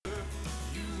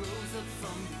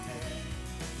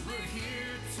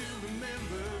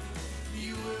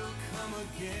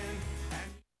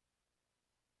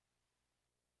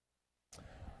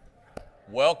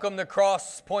Welcome to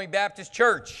Cross Point Baptist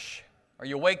Church. Are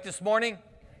you awake this morning?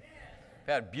 We've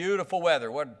had beautiful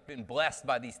weather. We've been blessed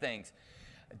by these things.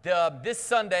 This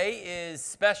Sunday is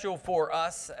special for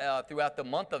us. Throughout the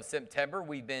month of September,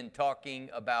 we've been talking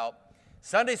about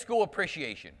Sunday school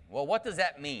appreciation. Well, what does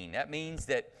that mean? That means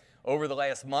that over the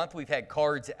last month, we've had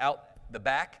cards out the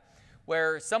back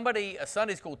where somebody, a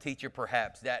Sunday school teacher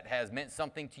perhaps, that has meant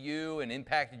something to you and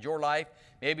impacted your life,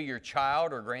 maybe your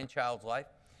child or grandchild's life,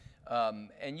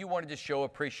 and you wanted to show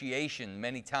appreciation.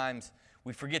 Many times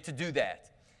we forget to do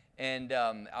that. And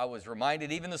I was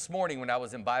reminded even this morning when I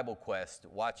was in Bible Quest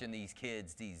watching these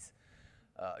kids,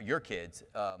 your kids,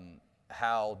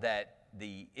 how that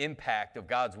the impact of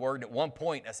God's Word. At one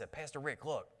point I said, Pastor Rick,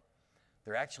 look,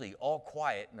 they're actually all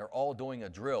quiet and they're all doing a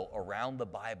drill around the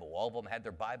Bible. All of them had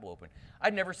their Bible open.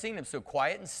 I'd never seen them so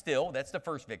quiet and still. That's the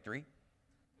first victory.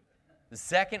 The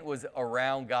second was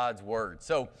around God's Word.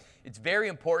 So it's very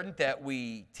important that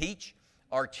we teach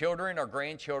our children, our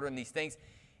grandchildren, these things.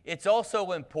 It's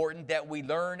also important that we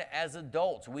learn as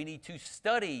adults. We need to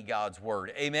study God's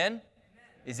Word. Amen?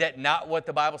 Is that not what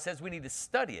the Bible says? We need to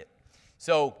study it.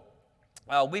 So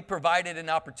we provided an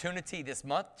opportunity this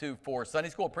month for Sunday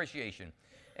School Appreciation.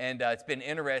 And it's been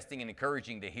interesting and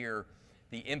encouraging to hear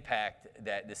the impact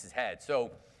that this has had.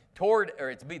 So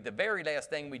it's be the very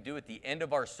last thing we do at the end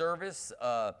of our service.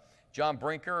 John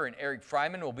Brinker and Eric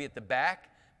Fryman will be at the back.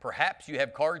 Perhaps you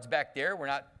have cards back there. We're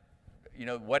not,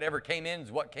 whatever came in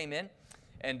is what came in.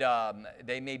 And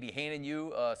they may be handing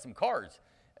you some cards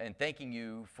and thanking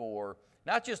you for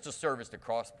not just a service to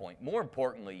Cross Point, more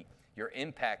importantly, your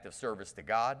impact of service to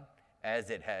God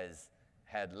as it has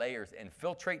had layers and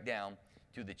filtrate down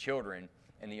to the children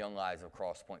and the young lives of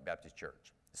Cross Point Baptist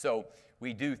Church. So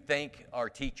we do thank our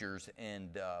teachers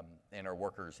and our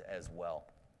workers as well.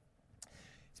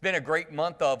 It's been a great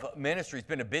month of ministry. It's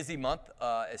been a busy month,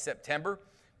 September,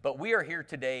 but we are here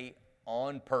today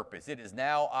on purpose. It is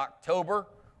now October.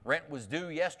 Rent was due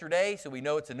yesterday, so we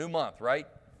know it's a new month, right?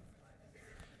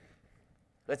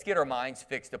 Let's get our minds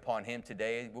fixed upon Him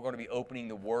today. We're going to be opening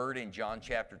the Word in John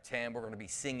chapter 10. We're going to be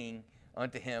singing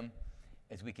unto Him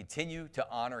as we continue to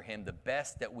honor Him the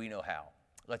best that we know how.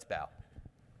 Let's bow.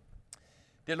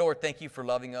 Dear Lord, thank you for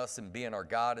loving us and being our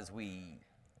God as we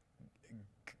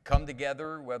come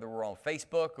together, whether we're on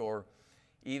Facebook or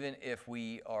even if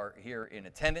we are here in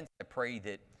attendance. I pray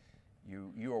that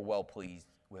you are well pleased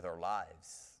with our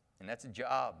lives. And that's a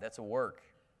job. That's a work.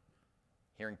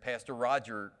 Hearing Pastor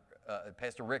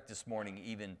Rick this morning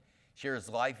even share his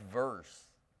life verse,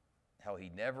 how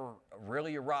he never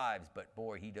really arrives, but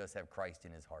boy, he does have Christ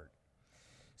in his heart.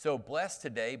 So bless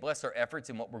today, bless our efforts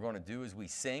in what we're going to do as we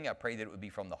sing. I pray that it would be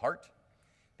from the heart,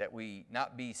 that we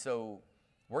not be so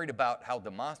worried about how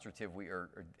demonstrative we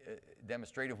are, or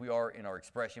demonstrative we are in our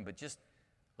expression, but just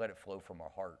let it flow from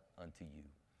our heart unto you.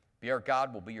 Be our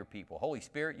God, we'll be your people. Holy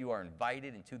Spirit, you are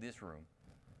invited into this room.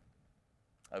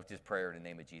 I lift this prayer in the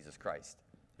name of Jesus Christ.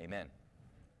 Amen.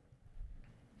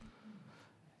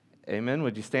 Amen.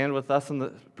 Would you stand with us in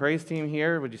the praise team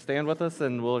here? Would you stand with us?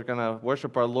 And we're going to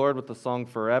worship our Lord with the song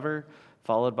Forever,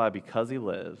 followed by Because He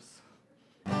Lives.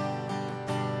 Give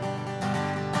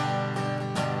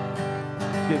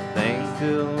thanks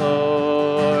to the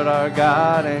Lord, our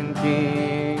God and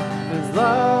King. His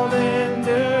love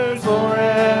endures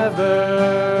forever.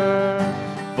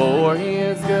 For He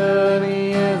is good,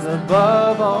 He is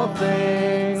above all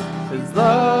things. His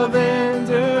love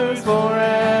endures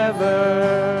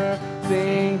forever.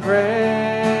 Sing praise,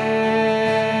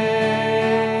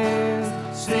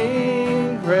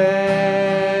 sing praise.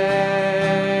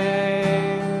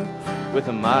 With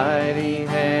a mighty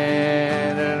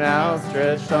hand and an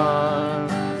outstretched arm,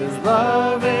 His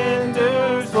love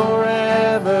endures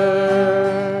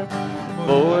forever.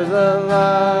 For the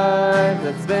life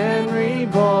that's been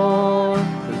reborn,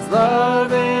 His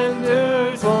love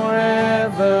endures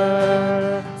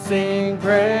forever. Sing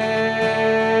praise.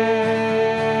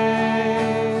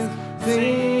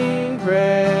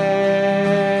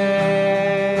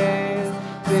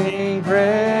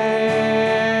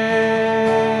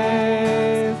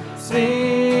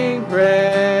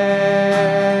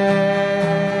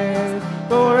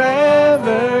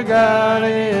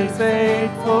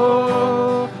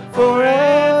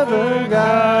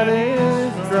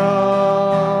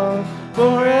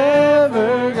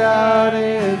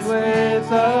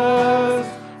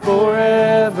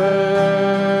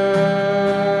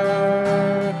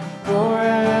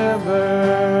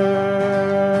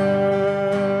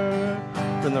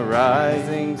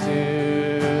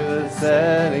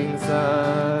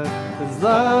 His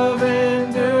love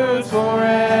endures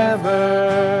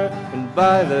forever, and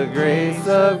By the grace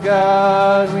of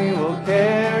God we will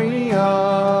carry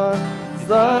on. His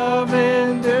love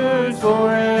endures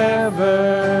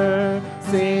forever.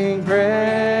 Sing praise,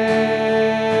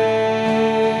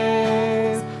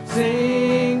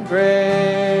 sing praise,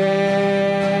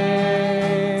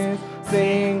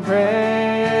 sing praise,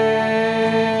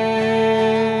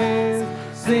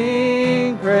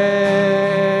 sing praise.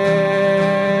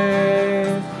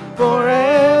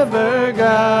 Forever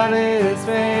God is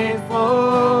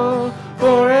faithful,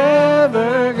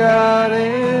 forever God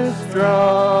is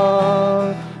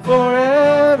strong,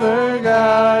 forever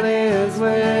God is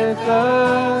with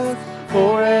us,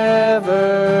 forever.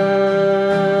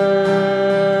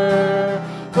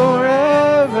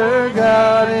 Forever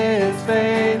God is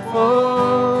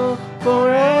faithful,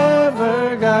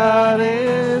 forever God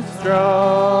is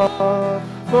strong,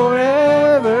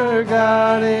 forever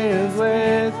God is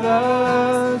with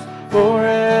us,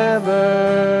 forever,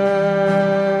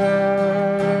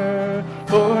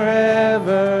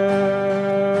 forever.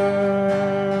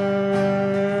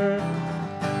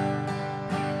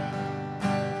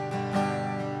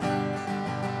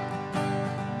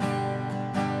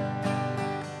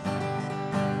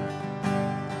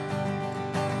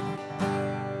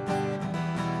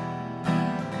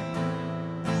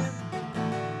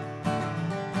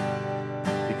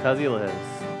 Because he lives.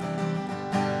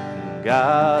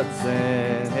 God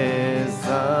sent his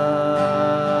son.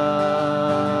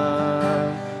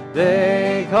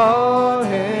 They call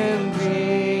him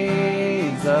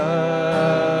Jesus.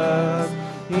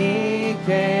 He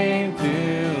came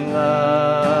to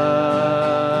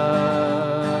love,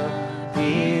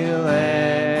 heal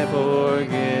and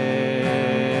forgive.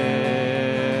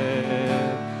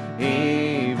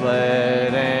 He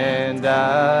bled and died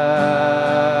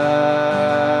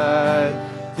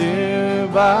to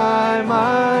buy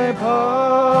my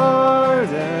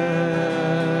pardon.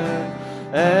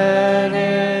 An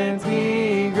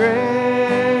empty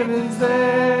grave is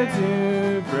there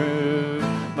to prove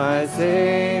my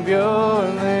Savior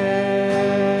lives.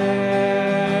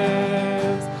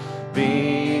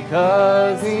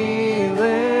 Because he lives,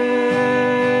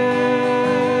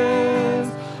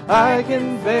 I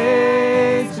can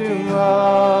face tomorrow.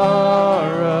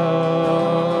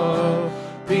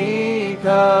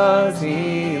 Because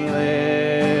he lives,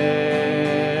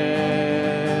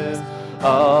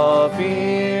 all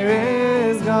fear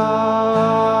is gone.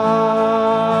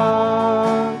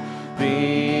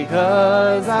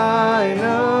 Because I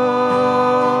know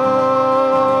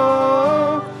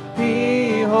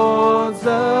he holds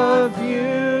the future,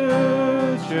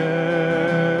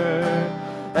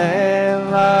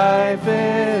 and life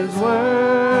is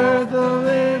worth the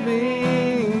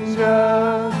living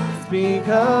just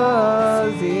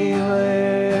because he lives.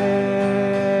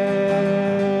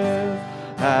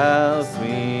 How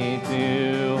sweet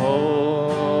to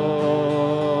hold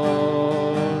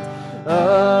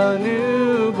a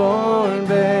newborn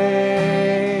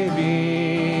baby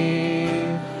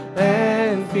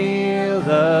and feel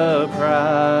the pride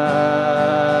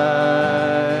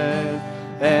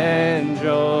and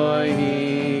joy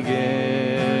he gives.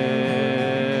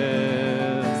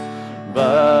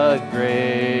 But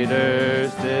greater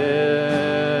still,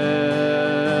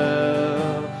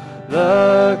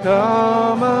 the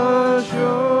calm assurance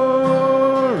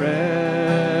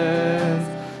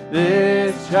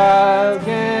this child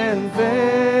can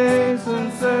face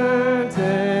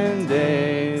uncertain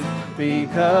days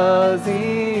because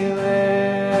he lives.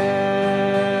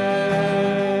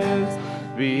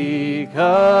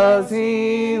 Because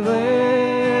he lives,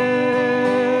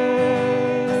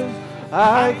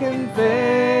 I can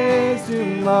face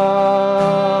tomorrow.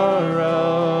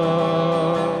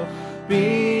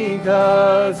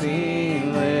 Because he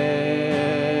lives,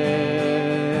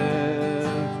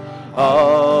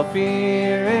 all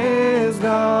fear is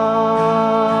gone.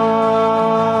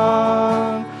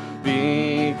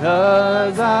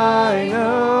 Because I know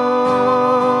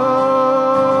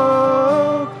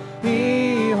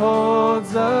he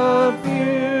holds the future,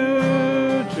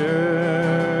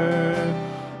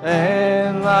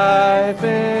 and life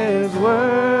is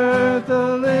worth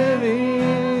the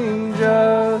living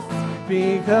just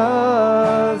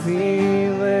because he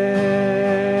lives.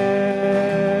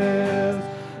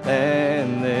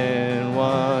 And then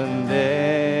one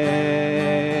day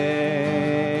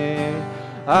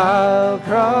I'll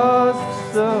cross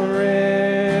the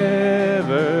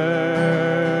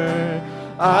river,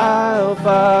 I'll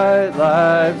fight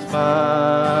life's fight,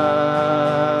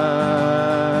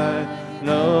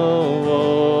 no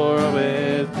war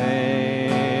with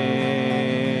pain.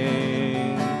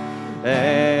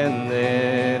 And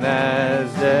then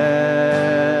as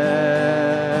death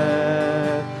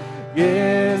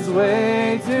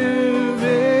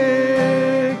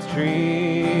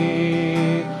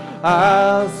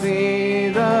I'll see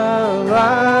the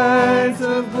lights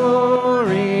of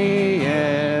glory,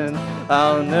 and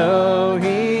I'll know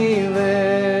He lives.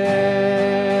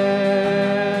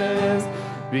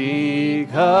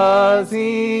 Because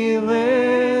He lives,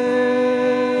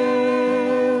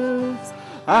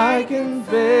 I can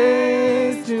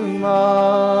face tomorrow.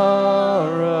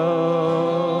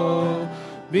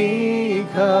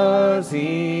 Because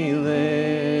He lives,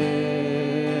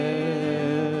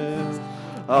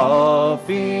 all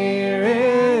fear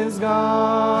is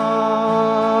gone.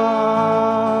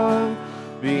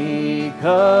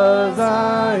 Because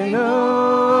I know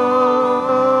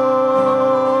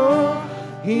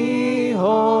He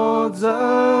holds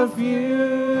a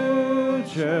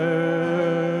future,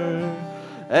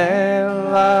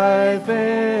 and life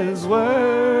is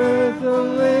worth the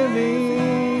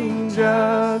living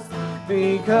just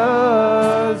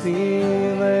because He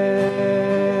lives.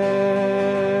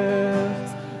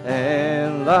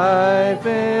 And life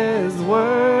is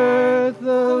worth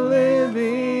the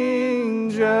living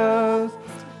just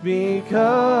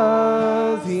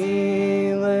because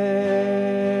He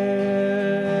lives.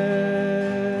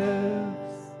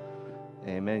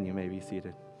 Amen. You may be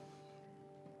seated.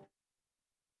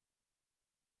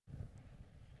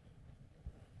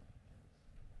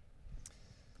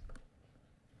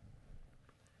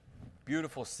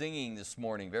 Beautiful singing this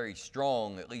morning, very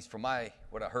strong, at least from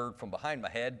what I heard from behind my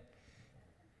head,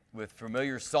 with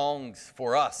familiar songs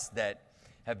for us that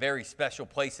have very special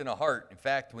place in our heart. In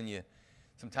fact,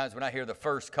 sometimes when I hear the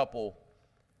first couple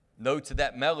notes of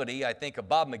that melody, I think of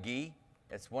Bob McGee.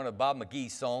 It's one of Bob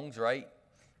McGee's songs, right,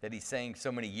 that he sang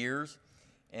so many years.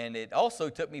 And it also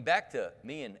took me back to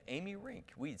me and Amy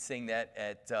Rink. We'd sing that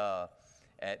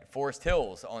at Forest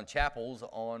Hills on chapels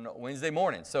on Wednesday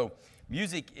morning. So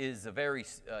music is a very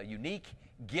unique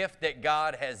gift that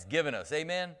God has given us.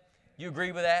 Amen? You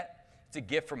agree with that? It's a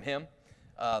gift from Him.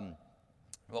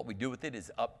 What we do with it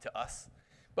is up to us.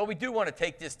 But we do want to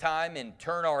take this time and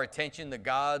turn our attention to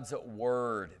God's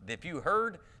Word. If you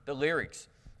heard the lyrics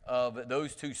of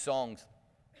those two songs,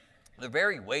 they're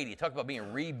very weighty. Talk about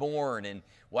being reborn, and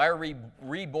why are we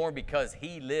reborn? Because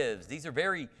He lives. These are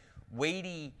very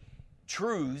weighty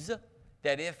truths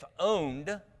that, if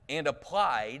owned and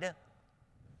applied,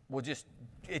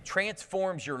 it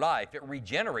transforms your life. It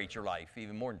regenerates your life.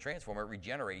 Even more than transform, it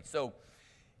regenerates. So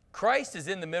Christ is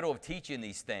in the middle of teaching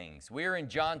these things. We're in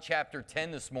John chapter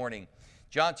 10 this morning.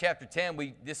 John chapter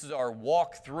 10, this is our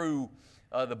walk through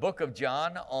the book of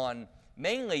John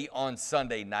mainly on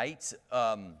Sunday nights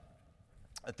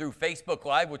through Facebook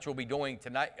Live, which we'll be doing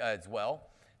tonight as well.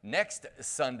 Next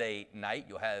Sunday night,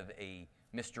 you'll have a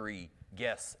mystery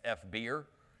guest, F. Beer,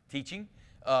 teaching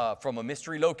from a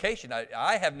mystery location.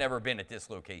 I have never been at this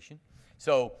location,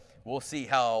 so we'll see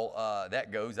how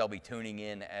that goes. I'll be tuning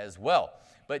in as well.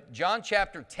 But John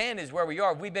chapter 10 is where we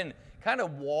are. We've been kind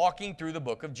of walking through the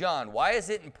book of John. Why is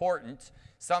it important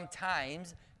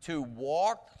sometimes to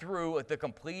walk through the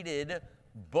completed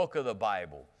book of the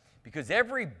Bible? Because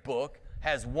every book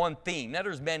has one theme. Now,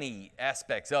 there's many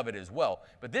aspects of it as well,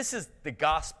 but this is the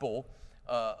gospel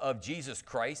of Jesus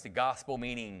Christ. The gospel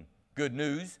meaning good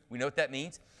news. We know what that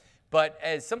means. But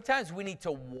as sometimes we need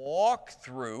to walk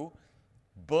through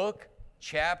book,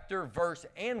 chapter, verse,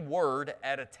 and word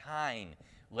at a time.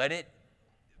 Let it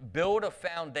build a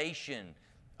foundation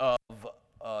of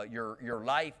your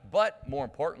life, but more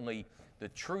importantly, the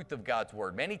truth of God's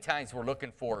word. Many times we're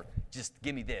looking for just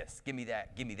give me this, give me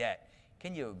that, give me that.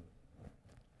 Can you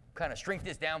kind of shrink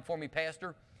this down for me,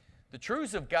 Pastor? The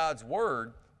truths of God's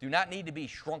word do not need to be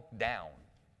shrunk down.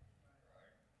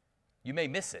 You may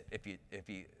miss it if you.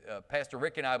 Pastor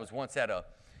Rick and I was once at a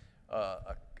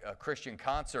Christian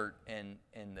concert, and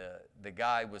the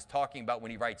guy was talking about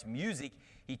when he writes music,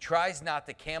 he tries not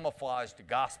to camouflage the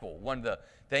gospel. One of the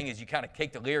things is you kind of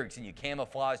take the lyrics and you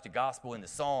camouflage the gospel in the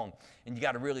song, and you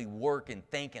got to really work and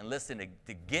think and listen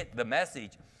to get the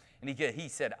message. And he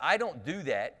said, I don't do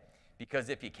that, because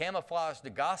if you camouflage the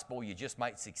gospel, you just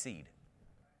might succeed.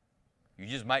 You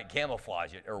just might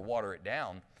camouflage it or water it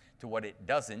down to what it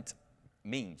doesn't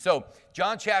mean. So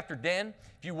John chapter 10,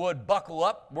 if you would buckle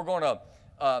up, we're going to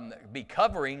be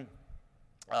covering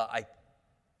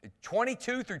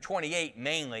 22 through 28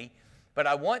 mainly, but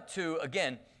I want to,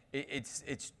 again,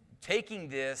 it's taking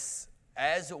this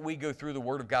as we go through the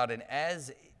Word of God, and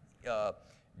as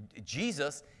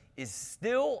Jesus is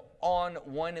still on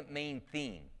one main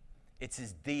theme. It's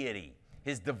His deity,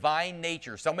 His divine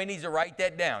nature. Somebody needs to write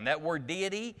that down. That word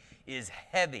deity is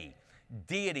heavy.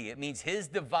 Deity, it means His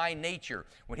divine nature.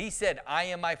 When He said, I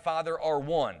and my Father are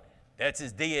one, that's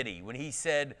His deity. When He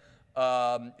said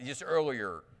just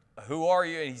earlier, who are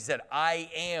you? And he said, I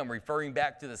am, referring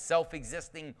back to the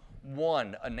self-existing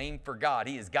one, a name for God.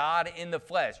 He is God in the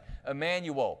flesh,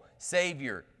 Emmanuel,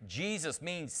 Savior. Jesus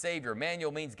means Savior.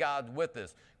 Emmanuel means God with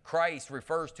us. Christ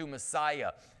refers to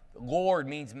Messiah. Lord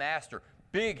means Master.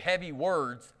 Big, heavy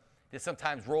words that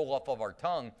sometimes roll off of our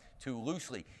tongue too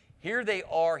loosely. Here they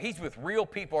are. He's with real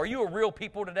people. Are you a real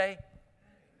people today?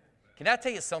 Can I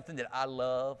tell you something that I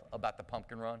love about the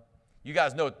Pumpkin Run? You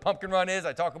guys know what the Pumpkin Run is.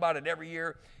 I talk about it every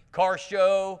year. Car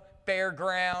show,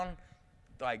 fairground,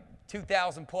 like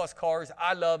 2,000 plus cars.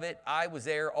 I love it. I was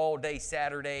there all day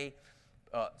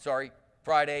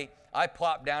Friday. I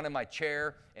plopped down in my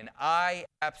chair, and I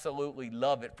absolutely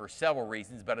love it for several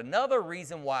reasons. But another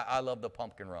reason why I love the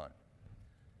Pumpkin Run,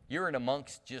 you're in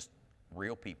amongst just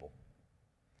real people.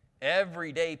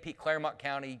 Everyday Claremont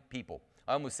County people.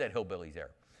 I almost said hillbillies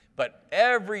there. But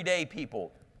everyday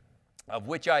people, of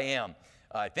which I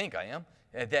think I am,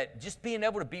 that just being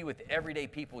able to be with everyday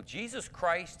people. Jesus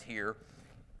Christ here,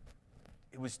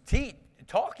 it was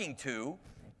talking to,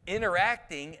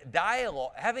 interacting,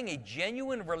 dialogue, having a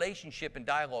genuine relationship and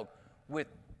dialogue with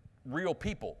real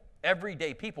people,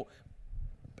 everyday people.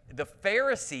 The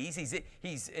Pharisees,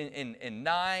 he's in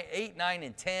 8, 9,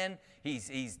 and 10.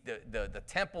 He's the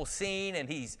temple scene, and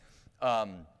he's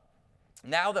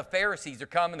now the Pharisees are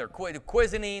coming. They're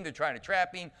quizzing him. They're trying to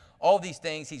trap him. All these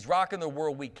things. He's rocking the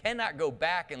world. We cannot go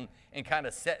back and kind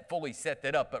of fully set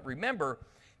that up. But remember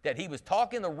that he was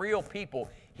talking to real people.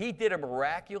 He did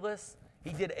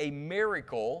a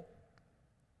miracle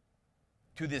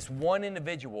to this one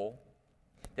individual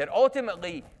that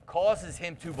ultimately causes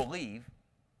him to believe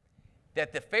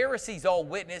that the Pharisees all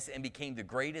witnessed and became the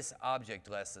greatest object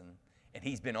lesson, and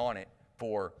he's been on it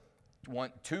for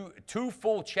two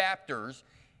full chapters,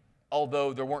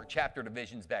 although there weren't chapter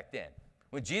divisions back then.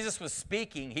 When Jesus was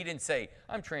speaking, he didn't say,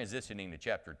 I'm transitioning to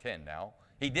chapter 10 now.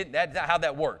 He didn't. That's not how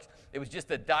that works. It was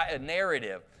just a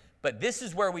narrative. But this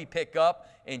is where we pick up.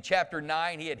 In chapter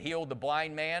 9, he had healed the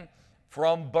blind man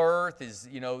from birth,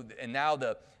 and now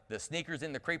the sneakers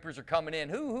and the creepers are coming in.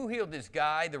 Who healed this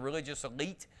guy, the religious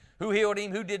elite? Who healed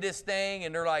him? Who did this thing?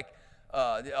 And they're like,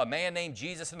 a man named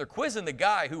Jesus, and they're quizzing the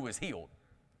guy who was healed.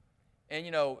 And,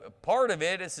 part of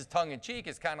it, this is tongue-in-cheek,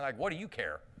 is kind of like, what do you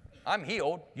care? I'm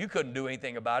healed. You couldn't do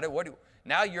anything about it.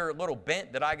 Now you're a little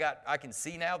bent that I can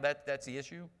see now. That's the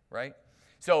issue, right?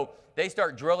 So they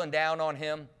start drilling down on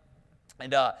him.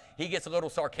 And he gets a little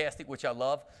sarcastic, which I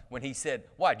love, when he said,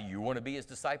 why, do you want to be his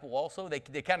disciple also? They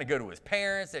kind of go to his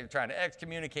parents. They're trying to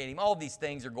excommunicate him. All these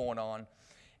things are going on.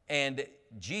 And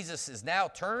Jesus now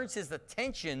turns his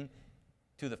attention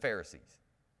to the Pharisees,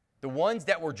 the ones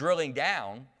that were drilling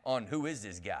down on who is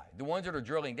this guy, the ones that are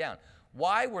drilling down.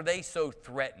 Why were they so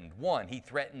threatened? One, he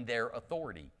threatened their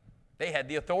authority. They had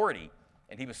the authority,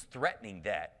 and he was threatening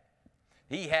that.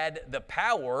 He had the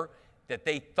power that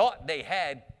they thought they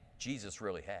had, Jesus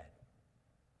really had.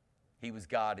 He was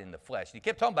God in the flesh. And he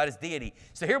kept talking about his deity.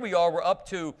 So here we are. We're up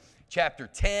to chapter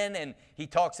 10, and he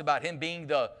talks about him being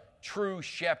the true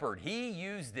shepherd. He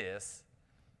used this,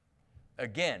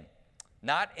 again,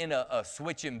 not in a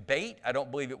switch and bait. I don't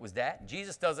believe it was that.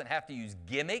 Jesus doesn't have to use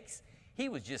gimmicks. He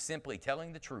was just simply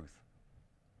telling the truth.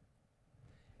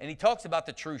 And he talks about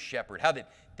the true shepherd, how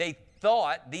that they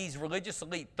thought, these religious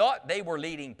elite thought they were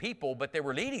leading people, but they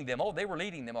were leading them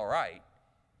all right,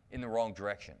 in the wrong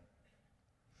direction.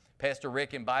 Pastor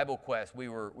Rick in Bible Quest, we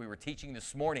were teaching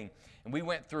this morning, and we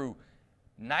went through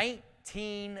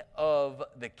 19 of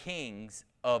the kings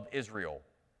of Israel.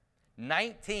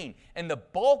 19. And the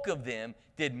bulk of them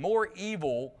did more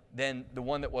evil than the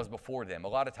one that was before them. A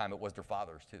lot of time it was their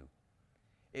fathers too.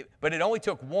 But it only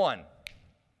took one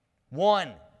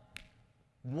to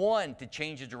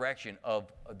change the direction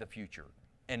of the future,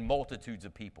 and multitudes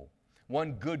of people.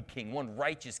 One good king, one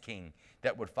righteous king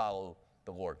that would follow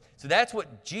the Lord. So that's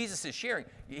what Jesus is sharing.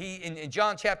 In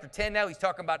John chapter 10 now, he's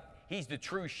talking about he's the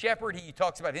true shepherd. He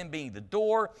talks about him being the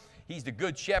door. He's the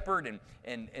good shepherd,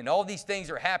 and all these things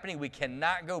are happening. We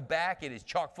cannot go back. It is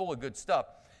chock full of good stuff.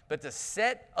 But to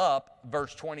set up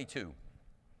verse 22,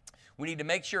 we need to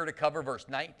make sure to cover verse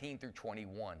 19 through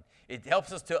 21. It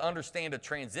helps us to understand a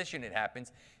transition that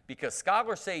happens, because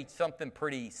scholars say something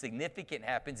pretty significant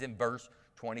happens in verse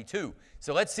 22.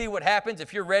 So let's see what happens.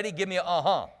 If you're ready, give me a uh-huh.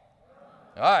 All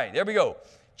right, there we go.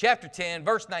 Chapter 10,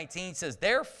 verse 19 says,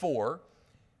 therefore,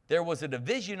 there was a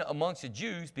division amongst the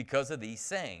Jews because of these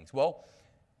sayings. Well,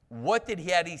 what did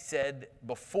he said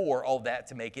before all that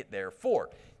to make it therefore?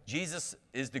 Jesus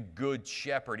is the good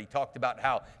shepherd. He talked about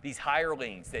how these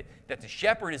hirelings, that the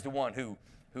shepherd is the one who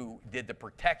did the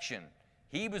protection.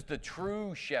 He was the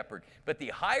true shepherd. But the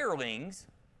hirelings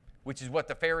which is what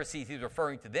the Pharisees, he's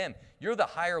referring to them. You're the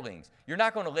hirelings. You're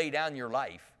not going to lay down your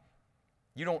life.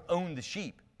 You don't own the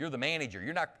sheep. You're the manager.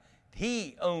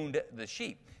 He owned the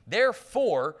sheep.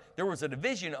 Therefore, there was a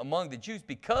division among the Jews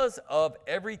because of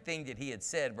everything that he had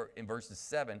said in verses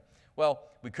 7. Well,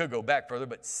 we could go back further,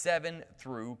 but 7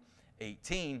 through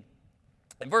 18.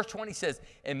 And verse 20 says,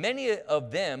 and many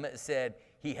of them said,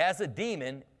 he has a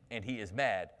demon and he is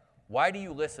mad. Why do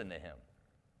you listen to him?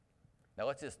 Now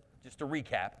let's just to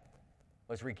recap.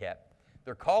 Let's recap.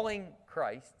 They're calling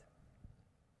Christ,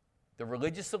 the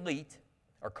religious elite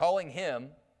are calling him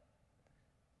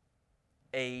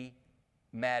a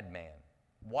madman.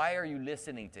 Why are you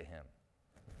listening to him?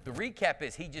 The recap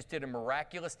is he just did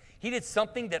he did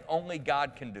something that only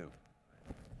God can do.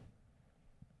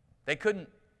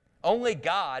 Only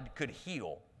God could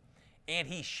heal. And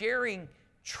he's sharing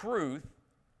truth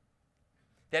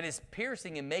that is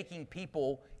piercing and making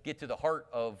people get to the heart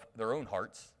of their own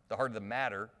hearts, the heart of the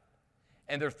matter,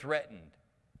 and they're threatened.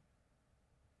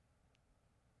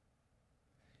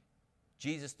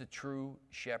 Jesus, the true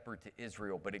shepherd to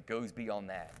Israel, but it goes beyond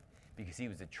that because he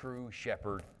was a true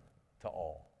shepherd to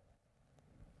all.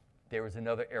 There was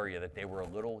another area that they were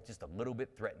just a little bit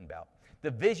threatened about.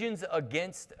 Divisions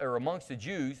amongst the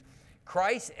Jews,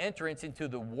 Christ's entrance into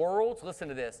the world, listen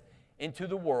to this, into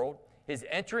the world, his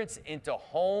entrance into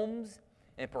homes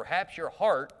and perhaps your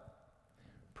heart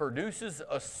produces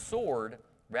a sword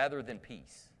rather than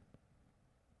peace.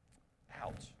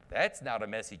 Ouch. That's not a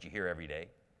message you hear every day.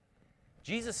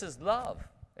 Jesus is love,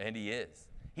 and he is.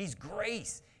 He's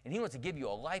grace, and he wants to give you a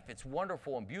life that's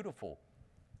wonderful and beautiful.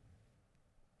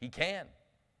 He can,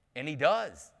 and he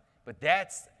does. But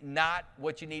that's not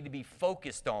what you need to be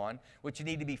focused on. What you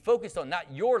need to be focused on,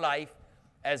 not your life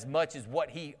as much as what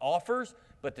he offers,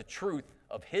 but the truth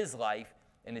of his life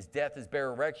and his death, his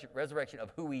burial, resurrection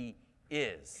of who he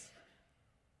is.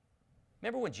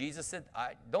 Remember when Jesus said,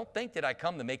 I don't think that I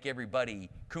come to make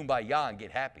everybody kumbaya and get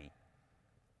happy.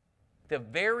 The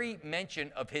very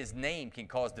mention of his name can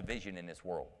cause division in this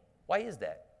world. Why is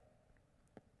that?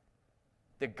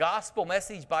 The gospel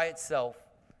message by itself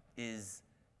is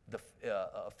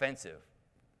offensive.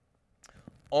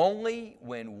 Only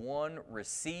when one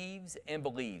receives and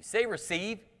believes. Say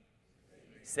receive.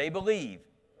 Say believe.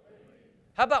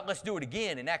 How about let's do it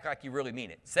again and act like you really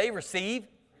mean it. Say receive.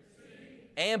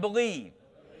 And believe.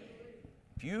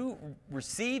 If you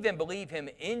receive and believe him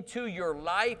into your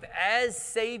life as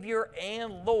Savior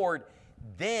and Lord,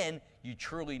 then you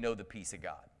truly know the peace of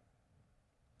God.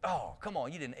 Oh, come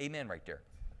on, you did an amen right there.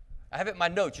 I have it in my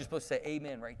notes. You're supposed to say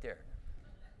amen right there.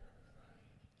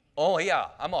 Oh, yeah,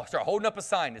 I'm going to start holding up a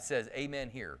sign that says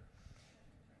amen here.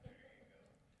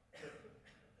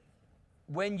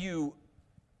 When you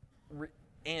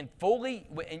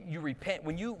repent,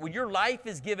 when your life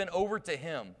is given over to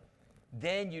him,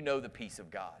 then you know the peace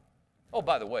of God. Oh,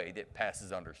 by the way, that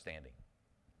passes understanding.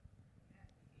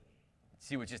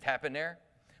 See what just happened there?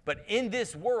 But in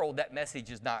this world, that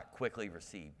message is not quickly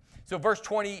received. So verse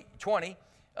 20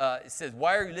 it says,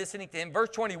 why are you listening to him? Verse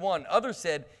 21, others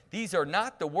said, these are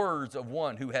not the words of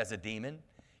one who has a demon.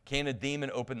 Can a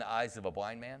demon open the eyes of a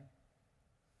blind man?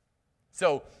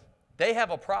 So they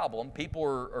have a problem. People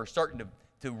are starting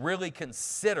to really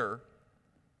consider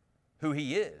who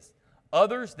he is.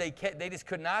 Others, they just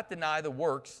could not deny the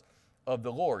works of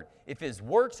the Lord. If his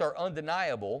works are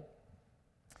undeniable,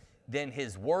 then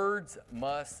his words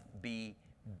must be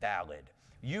valid.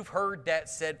 You've heard that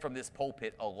said from this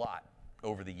pulpit a lot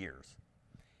over the years.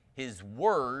 His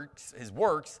works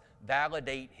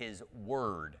validate his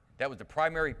word. That was the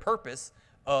primary purpose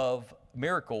of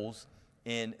miracles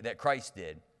that Christ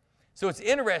did. So it's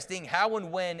interesting how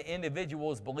and when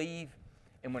individuals believe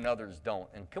and when others don't.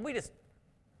 And can we just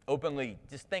openly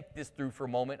just think this through for a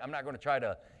moment? I'm not going to try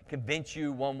to convince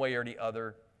you one way or the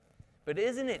other. But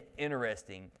isn't it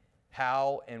interesting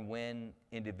how and when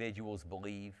individuals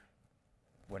believe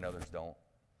when others don't?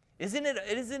 Isn't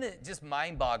it just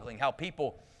mind-boggling how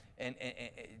people and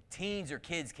teens or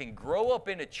kids can grow up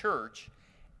in a church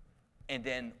and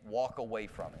then walk away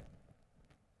from it?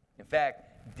 In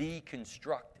fact,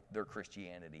 deconstruct their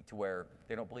Christianity to where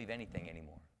they don't believe anything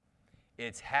anymore.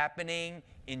 It's happening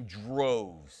in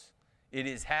droves. It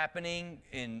is happening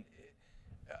in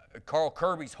Carl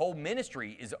Kirby's whole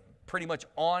ministry is pretty much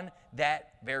on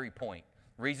that very point.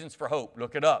 Reasons for Hope,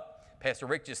 look it up. Pastor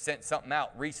Rick just sent something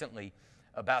out recently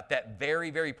about that very,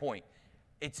 very point.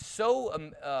 It's so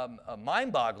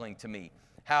mind-boggling to me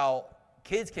how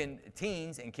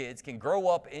teens and kids can grow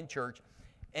up in church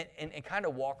and kind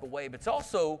of walk away. But it's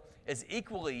also as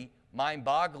equally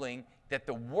mind-boggling that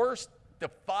the worst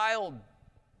defiled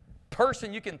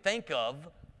person you can think of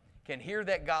can hear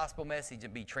that gospel message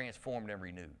and be transformed and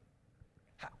renewed.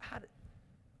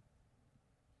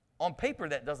 On paper,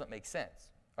 that doesn't make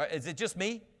sense. Right, is it just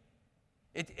me?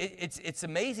 It's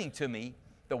amazing to me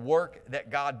the work that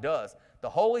God does. The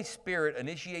Holy Spirit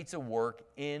initiates a work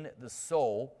in the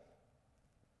soul.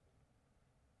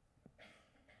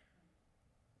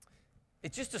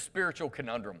 It's just a spiritual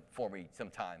conundrum for me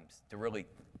sometimes to really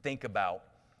think about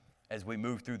as we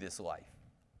move through this life.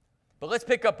 But let's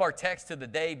pick up our text of the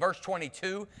day, verse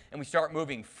 22, and we start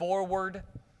moving forward.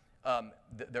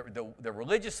 The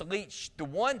religious elite, the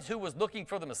ones who was looking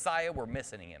for the Messiah were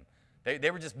missing him.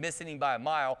 They were just missing him by a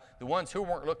mile. The ones who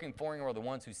weren't looking for him were the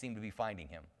ones who seemed to be finding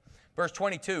him. Verse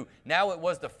 22, now it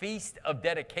was the feast of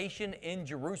dedication in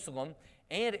Jerusalem,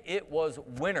 and it was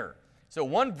winter. So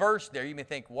one verse there, you may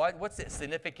think, what's the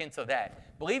significance of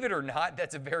that? Believe it or not,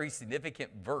 that's a very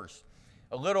significant verse.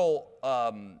 A little,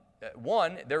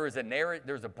 there's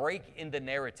a break in the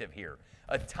narrative here.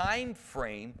 A time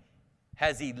frame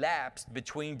has elapsed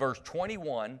between verse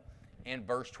 21 and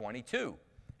verse 22.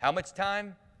 How much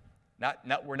time?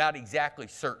 We're not exactly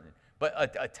certain,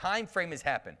 but a time frame has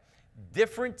happened.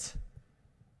 Different,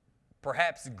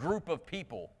 perhaps, group of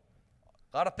people.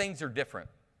 A lot of things are different.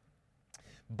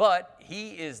 But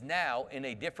he is now in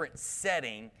a different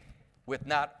setting with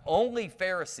not only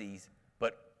Pharisees,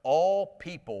 but all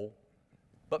people,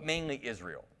 but mainly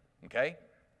Israel. Okay?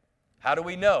 How do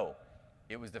we know?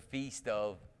 It was the Feast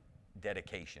of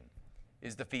Dedication.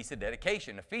 Is the Feast of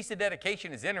Dedication. The Feast of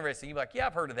Dedication is interesting. You're like, yeah,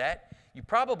 I've heard of that. You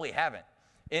probably haven't.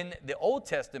 In the Old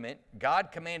Testament, God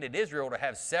commanded Israel to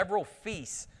have several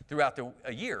feasts throughout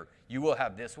a year. You will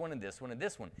have this one and this one and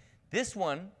this one. This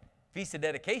one, Feast of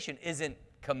Dedication, isn't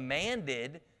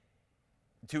commanded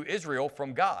to Israel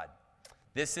from God.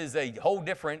 This is a whole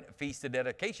different Feast of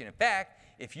Dedication. In fact,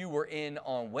 if you were in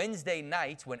on Wednesday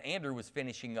nights when Andrew was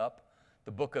finishing up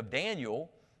the book of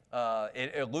Daniel,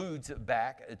 it alludes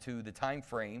back to the time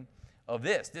frame of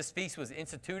this. This feast was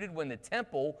instituted when the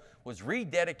temple was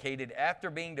rededicated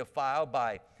after being defiled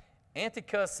by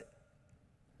Antiochus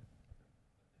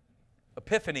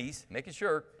Epiphanes, making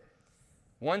sure,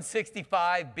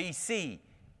 165 BC.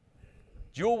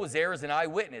 Jewel was there as an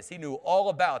eyewitness. He knew all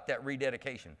about that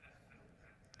rededication.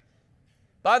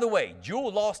 By the way,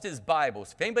 Jewel lost his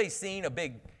Bibles. If anybody's seen a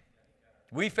big,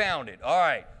 we found it. All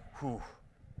right. Whew,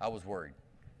 I was worried.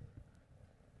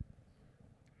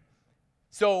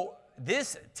 So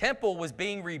this temple was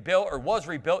being rebuilt, or was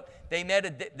rebuilt. They made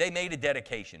a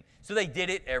dedication. So they did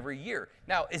it every year.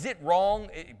 Now, is it wrong?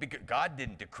 Because God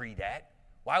didn't decree that.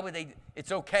 Why would they?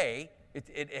 It's okay.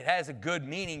 It has a good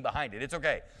meaning behind it. It's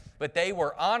okay. But they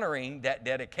were honoring that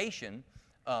dedication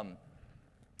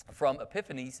from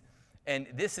Epiphanes. And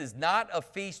this is not a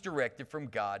feast directed from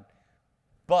God,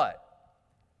 but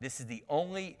this is the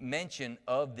only mention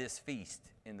of this feast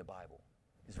in the Bible.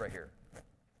 It's right here.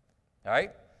 All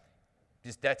right?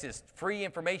 That's just free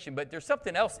information. But there's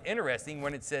something else interesting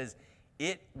when it says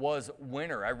it was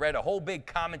winter. I read a whole big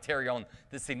commentary on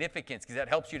the significance because that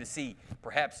helps you to see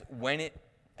perhaps when it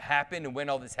happened and when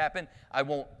all this happened. I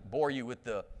won't bore you with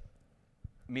the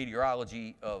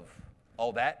meteorology of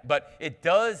all that, but it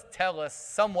does tell us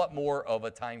somewhat more of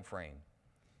a time frame.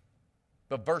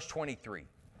 But verse 23,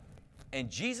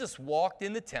 and Jesus walked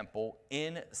in the temple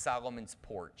in Solomon's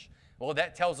porch. Well,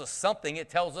 that tells us something. It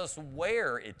tells us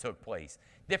where it took place.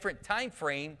 Different time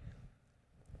frame,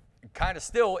 kind of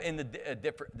still in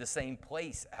the same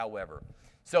place, however.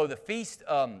 So the feast,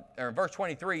 or in verse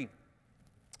 23,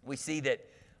 we see that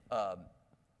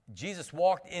Jesus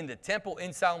walked in the temple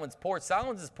in Solomon's porch.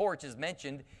 Solomon's porch is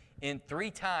mentioned in 3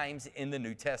 times in the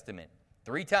New Testament.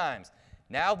 3 times.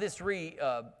 Now this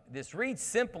reads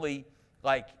simply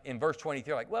like in verse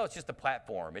 23, like, well, it's just a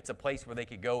platform. It's a place where they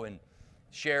could go and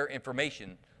share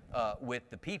information with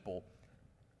the people.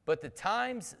 But the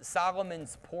times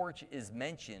Solomon's porch is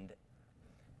mentioned,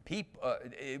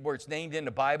 where it's named in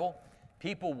the Bible,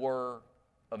 people were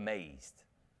amazed.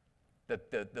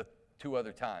 The 2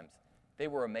 other times, they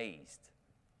were amazed.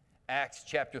 Acts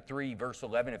chapter 3, verse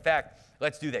 11. In fact,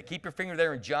 let's do that. Keep your finger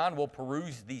there in John. We'll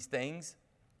peruse these things.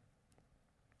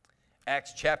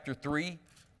 Acts chapter 3.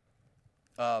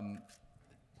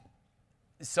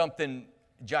 Something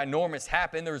ginormous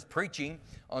happened. There was preaching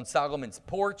on Solomon's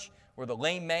porch where the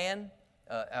lame man,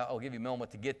 I'll give you a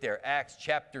moment to get there. Acts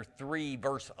chapter 3,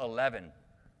 verse 11.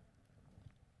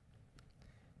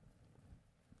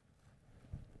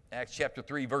 Acts chapter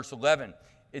 3, verse 11.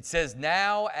 It says,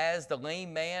 now as the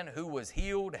lame man who was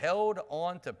healed held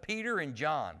on to Peter and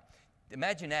John.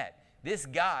 Imagine that. This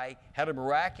guy had a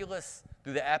miraculous,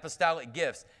 through the apostolic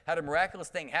gifts, had a miraculous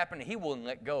thing happen and he wouldn't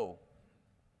let go.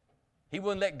 He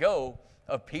wouldn't let go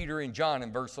of Peter and John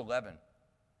in verse 11.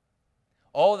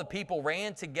 All the people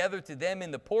ran together to them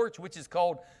in the porch, which is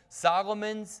called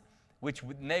Solomon's, which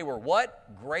they were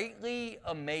what? Greatly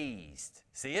amazed.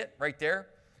 See it right there?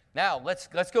 Now, let's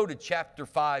go to chapter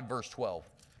 5, verse 12.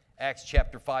 Acts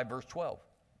chapter 5, verse 12.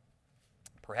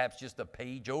 Perhaps just a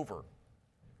page over.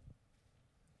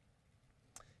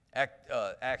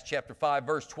 Acts chapter 5,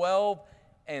 verse 12.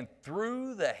 And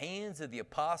through the hands of the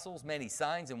apostles, many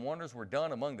signs and wonders were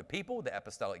done among the people, the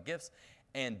apostolic gifts,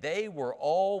 and they were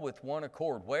all with one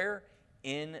accord. Where?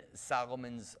 In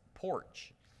Solomon's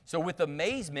porch. So with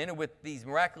amazement and with these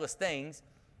miraculous things,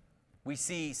 we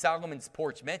see Solomon's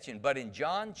porch mentioned. But in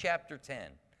John chapter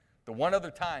 10, the one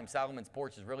other time Solomon's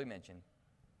porch is really mentioned,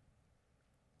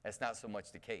 that's not so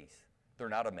much the case. They're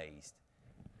not amazed.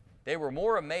 They were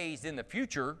more amazed in the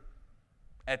future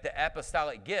at the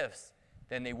apostolic gifts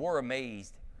than they were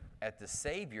amazed at the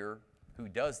Savior who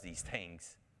does these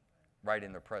things right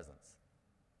in their presence.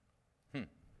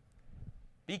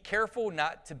 Be careful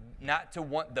not to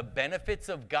want the benefits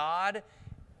of God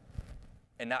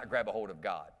and not grab a hold of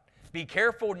God. Be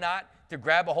careful not to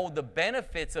grab a hold of the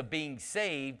benefits of being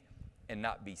saved and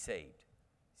not be saved.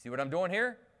 See what I'm doing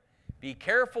here? Be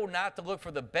careful not to look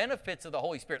for the benefits of the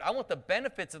Holy Spirit. I want the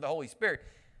benefits of the Holy Spirit,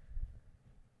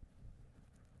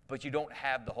 but you don't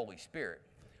have the Holy Spirit.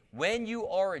 When you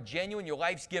are a genuine, your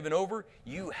life's given over,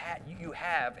 you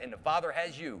have, and the Father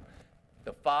has you,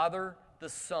 the Father, the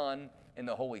Son, and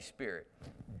the Holy Spirit.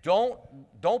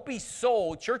 Don't be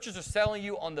sold. Churches are selling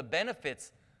you on the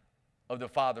benefits of the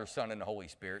Father, Son, and the Holy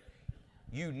Spirit.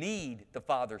 You need the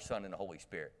Father, Son, and the Holy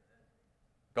Spirit.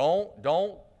 Don't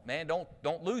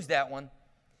lose that one.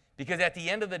 Because at the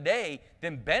end of the day,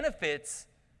 them benefits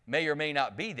may or may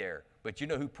not be there. But you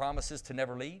know who promises to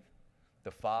never leave?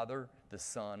 The Father, the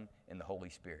Son, and the Holy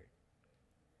Spirit.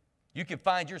 You can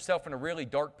find yourself in a really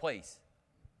dark place,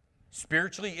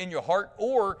 spiritually in your heart,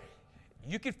 or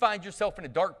you could find yourself in a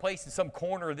dark place in some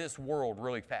corner of this world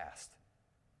really fast.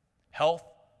 Health,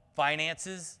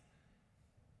 finances.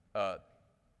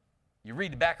 You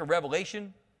read the back of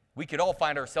Revelation, we could all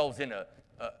find ourselves in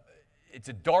it's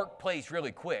a dark place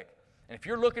really quick. And if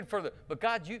you're looking for but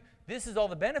God, this is all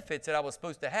the benefits that I was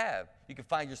supposed to have. You can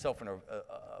find yourself in a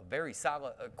very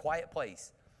solid, quiet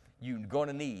place. You're going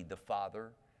to need the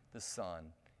Father, the Son,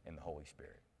 and the Holy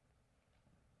Spirit.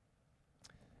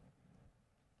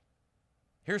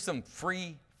 Here's some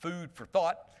free food for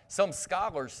thought. Some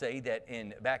scholars say that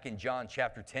back in John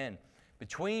chapter 10,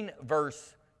 between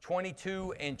verse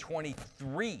 22 and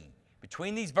 23,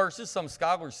 between these verses, some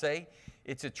scholars say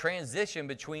it's a transition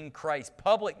between Christ's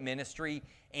public ministry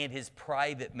and his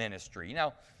private ministry.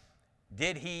 Now,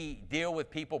 did he deal with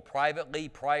people privately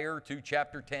prior to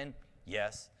chapter 10?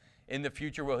 Yes. In the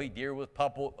future, will he deal with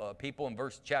people in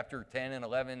verse chapter 10 and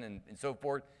 11 and so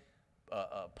forth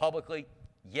publicly?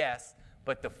 Yes.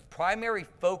 But the primary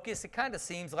focus, it kind of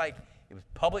seems like it was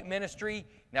public ministry.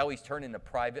 Now he's turned into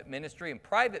private ministry. And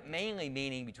private mainly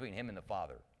meaning between him and the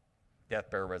Father.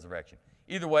 Death, burial, resurrection.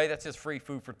 Either way, that's just free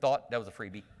food for thought. That was a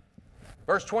freebie.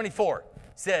 Verse 24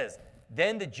 says,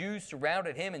 Then the Jews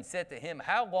surrounded him and said to him,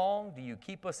 How long do you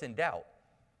keep us in doubt?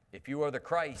 If you are the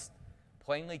Christ,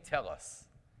 plainly tell us.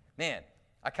 Man,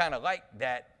 I kind of like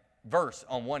that verse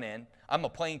on one end. I'm a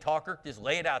plain talker. Just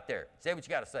lay it out there. Say what you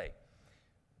got to say.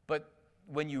 But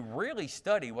when you really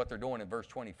study what they're doing in verse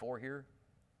 24 here,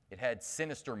 it had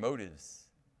sinister motives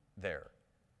there.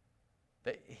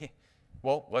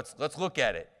 Well, let's look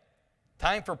at it.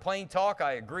 Time for plain talk,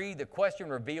 I agree. The question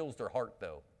reveals their heart,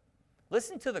 though.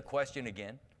 Listen to the question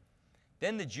again.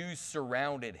 Then the Jews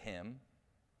surrounded him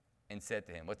and said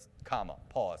to him,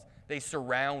 pause. They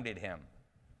surrounded him.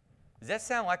 Does that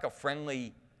sound like a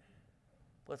friendly,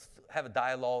 let's have a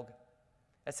dialogue?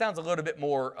 That sounds a little bit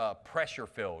more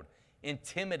pressure-filled,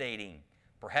 intimidating,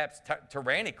 perhaps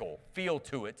tyrannical feel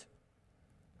to it.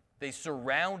 They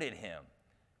surrounded him.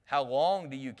 How long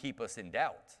do you keep us in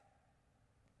doubt?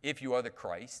 If you are the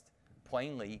Christ,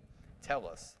 plainly tell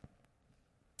us.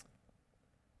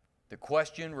 The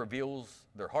question reveals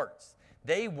their hearts.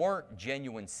 They weren't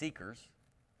genuine seekers.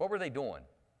 What were they doing?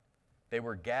 They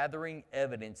were gathering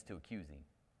evidence to accuse him.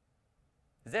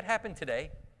 Does that happen today?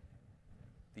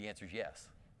 The answer is yes.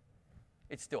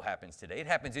 It still happens today. It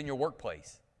happens in your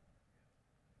workplace.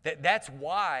 That's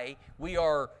why we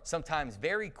are sometimes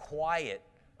very quiet,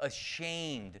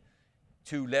 ashamed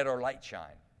to let our light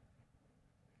shine.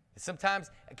 Sometimes,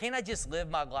 can't I just live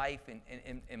my life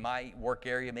in my work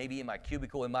area, maybe in my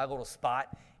cubicle, in my little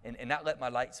spot, and not let my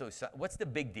light so shine? What's the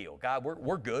big deal? God,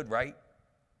 we're good, right?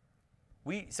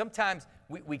 Sometimes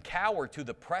we cower to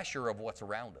the pressure of what's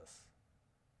around us.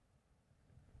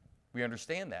 We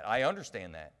understand that. I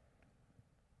understand that.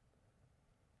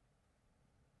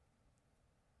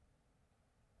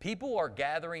 People are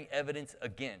gathering evidence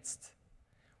against.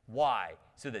 Why?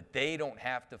 So that they don't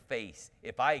have to face.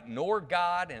 If I ignore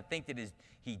God and think that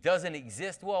He doesn't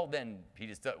exist, well, then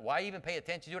why even pay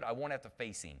attention to it? I won't have to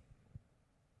face Him.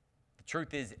 The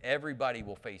truth is, everybody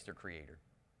will face their Creator,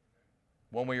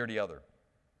 one way or the other.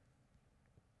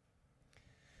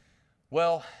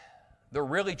 Well, they're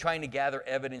really trying to gather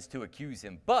evidence to accuse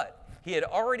Him, but He had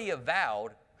already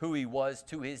avowed who He was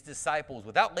to His disciples.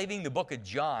 Without leaving the book of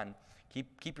John,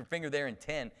 keep your finger there in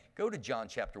 10, go to John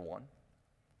chapter 1.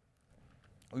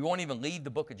 We won't even leave the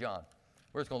book of John.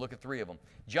 We're just going to look at 3 of them.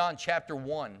 John chapter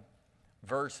 1,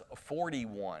 verse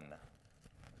 41.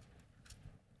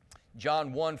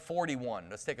 John 1:41.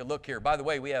 Let's take a look here. By the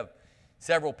way, we have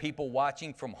several people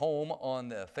watching from home on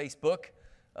the Facebook.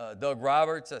 Doug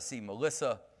Roberts, I see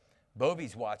Melissa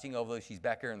Bovey's watching, although she's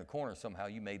back there in the corner. Somehow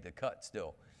you made the cut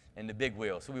still in the big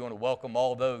wheel. So we want to welcome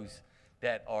all those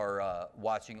that are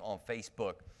watching on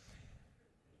Facebook.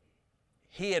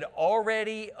 He had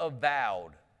already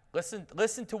avowed.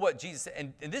 Listen to what Jesus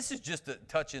said. And this is just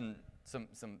touching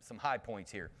some high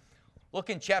points here. Look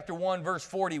in chapter 1, verse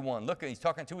 41. Look, he's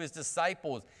talking to his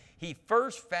disciples. He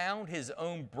first found his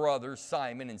own brother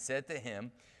Simon and said to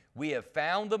him, "We have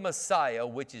found the Messiah,"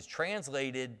 which is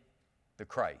translated the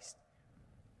Christ.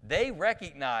 They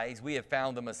recognize we have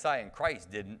found the Messiah, and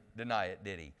Christ didn't deny it,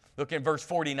 did he? Look in verse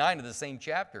 49 of the same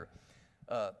chapter.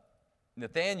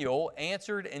 Nathanael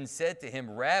answered and said to him,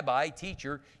 "Rabbi,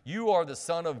 teacher, you are the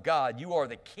Son of God. You are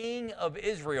the King of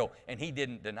Israel." And he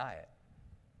didn't deny it.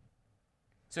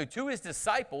 So to his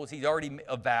disciples, he's already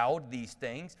avowed these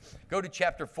things. Go to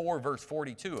chapter 4, verse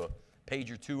 42, a page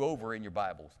or two over in your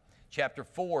Bibles. Chapter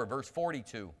 4, verse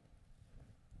 42.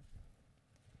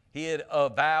 He had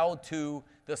avowed to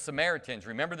the Samaritans.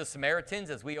 Remember the Samaritans?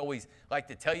 As we always like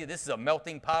to tell you, this is a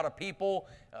melting pot of people.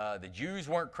 The Jews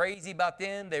weren't crazy about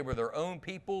them. They were their own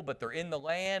people, but they're in the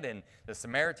land. And the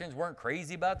Samaritans weren't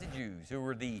crazy about the Jews, who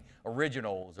were the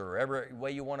originals, or every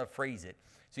way you want to phrase it.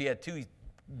 So you had two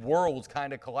worlds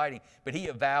kind of colliding. But he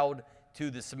avowed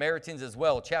to the Samaritans as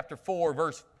well. Chapter 4,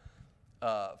 verse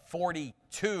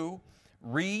 42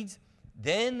 reads,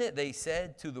 "Then they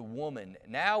said to the woman,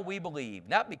 'Now we believe,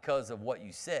 not because of what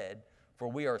you said, for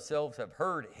we ourselves have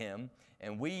heard him,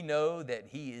 and we know that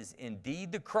he is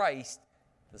indeed the Christ,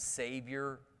 the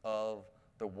Savior of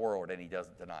the world.'" And he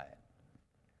doesn't deny it.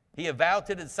 He avowed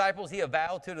to the disciples, he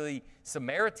avowed to the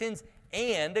Samaritans,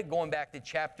 and going back to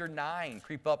chapter 9,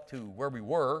 creep up to where we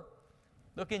were.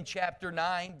 Look in chapter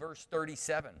 9, verse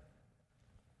 37.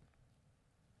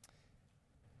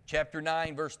 Chapter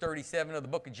 9, verse 37 of the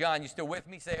book of John. You still with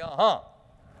me? Say, uh-huh.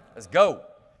 Let's go.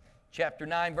 Chapter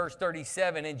 9, verse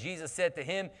 37. "And Jesus said to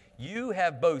him, 'You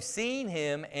have both seen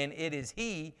him, and it is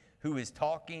he who is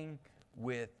talking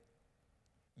with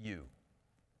you.'"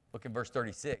 Look in verse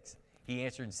 36. He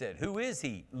answered and said, "Who is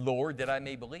he, Lord, that I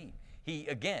may believe?" He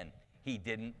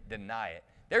didn't deny it.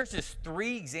 There's just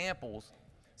 3 examples.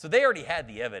 So they already had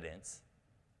the evidence.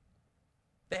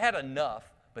 They had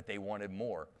enough, but they wanted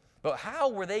more. But how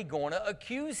were they going to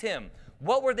accuse him?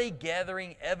 What were they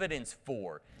gathering evidence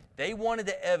for? They wanted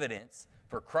the evidence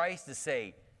for Christ to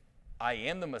say, "I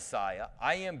am the Messiah,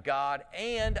 I am God,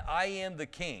 and I am the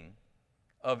King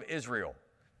of Israel."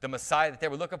 The Messiah that they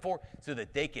were looking for, so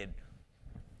that they could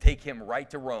take him right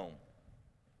to Rome.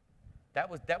 That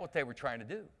was what they were trying to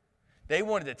do. They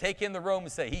wanted to take him to Rome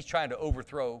and say, "He's trying to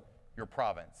overthrow your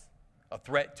province, a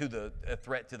threat to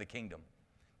the kingdom."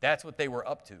 That's what they were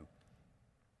up to.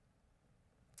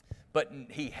 But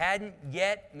he hadn't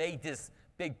yet made this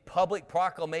big public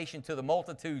proclamation to the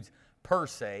multitudes per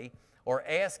se, or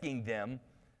asking them,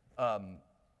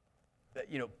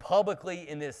 publicly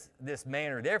in this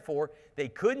manner. Therefore, they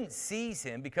couldn't seize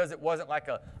him because it wasn't like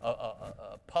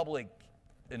a public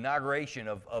inauguration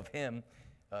of him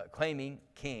claiming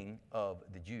King of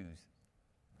the Jews.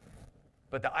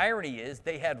 But the irony is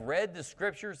they had read the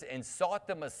scriptures and sought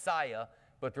the Messiah,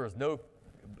 but there was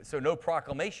no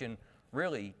proclamation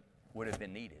really would have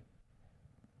been needed.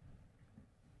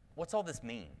 What's all this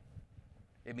mean?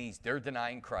 It means they're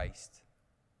denying Christ,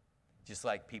 just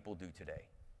like people do today.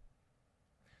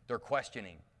 They're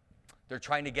questioning. They're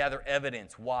trying to gather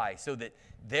evidence. Why? So that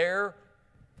their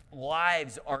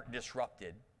lives aren't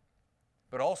disrupted,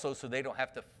 but also so they don't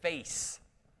have to face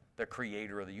the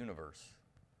creator of the universe.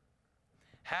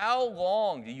 How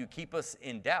long do you keep us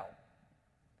in doubt?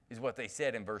 Is what they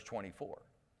said in verse 24.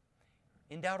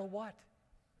 In doubt of what?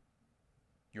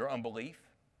 Your unbelief?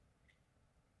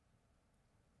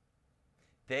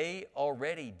 They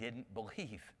already didn't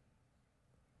believe.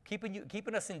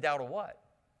 Keeping us in doubt of what?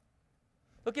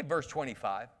 Look at verse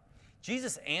 25.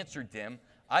 Jesus answered them,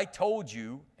 I told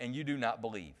you, and you do not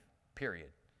believe. Period.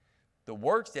 The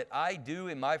works that I do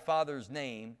in my Father's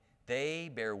name, they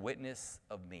bear witness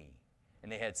of me.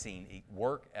 And they had seen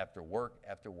work after work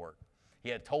after work. He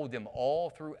had told them all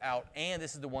throughout, and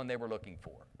this is the one they were looking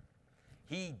for.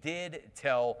 He did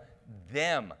tell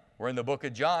them. We're in the book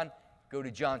of John. Go to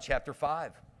John chapter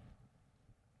 5.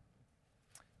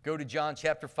 Go to John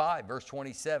chapter 5, verse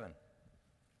 27.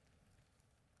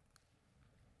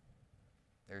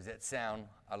 There's that sound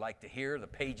I like to hear, the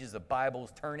pages of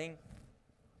Bibles turning.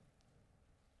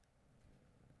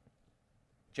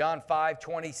 John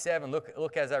 5:27,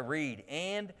 look as I read.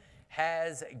 And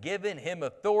has given him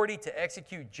authority to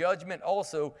execute judgment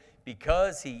also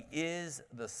because he is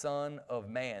the Son of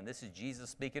Man. This is Jesus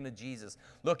speaking to Jesus.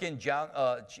 Look in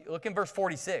verse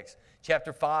 46,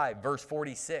 chapter 5, verse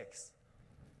 46.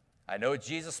 I know it's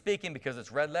Jesus speaking because it's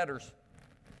red letters.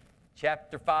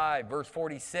 Chapter 5, verse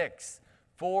 46.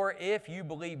 For if you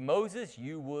believe Moses,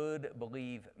 you would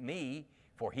believe me,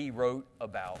 for he wrote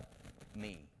about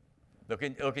me. Look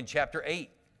in chapter 8.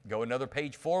 Go another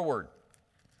page forward.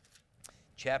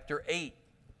 Chapter 8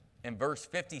 and verse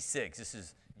 56. This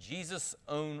is Jesus'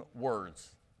 own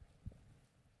words.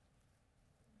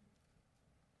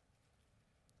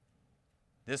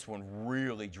 This one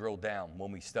really drilled down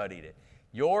when we studied it.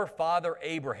 Your father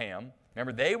Abraham,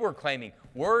 remember they were claiming,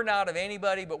 we're not of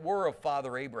anybody, but we're of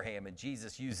Father Abraham. And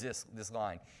Jesus used this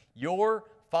line. Your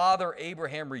father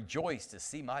Abraham rejoiced to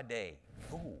see my day.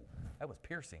 Ooh, that was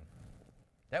piercing.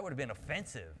 That would have been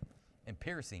offensive and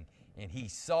piercing. And he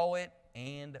saw it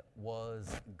and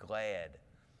was glad.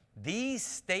 These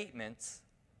statements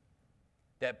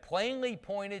that plainly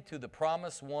pointed to the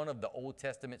promised one of the Old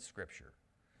Testament Scripture,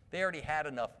 they already had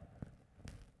enough.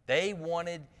 They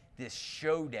wanted this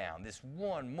showdown, this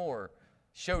one more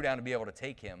showdown to be able to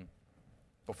take him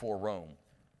before Rome.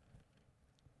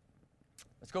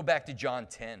 Let's go back to John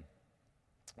 10.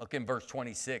 Look in verse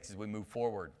 26 as we move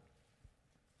forward.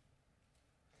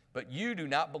 But you do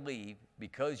not believe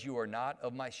because you are not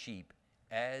of my sheep,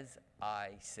 as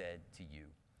I said to you.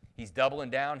 He's doubling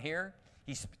down here.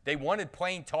 They wanted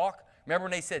plain talk. Remember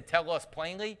when they said, tell us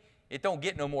plainly? It don't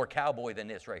get no more cowboy than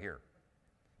this right here.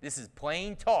 This is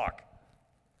plain talk.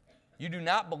 You do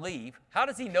not believe. How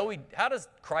does he know? How does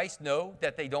Christ know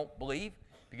that they don't believe?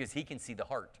 Because he can see the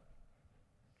heart.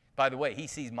 By the way, he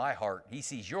sees my heart. He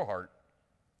sees your heart.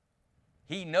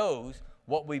 He knows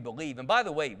what we believe. And by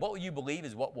the way, what you believe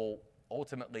is what will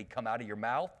ultimately come out of your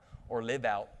mouth or live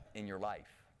out in your life.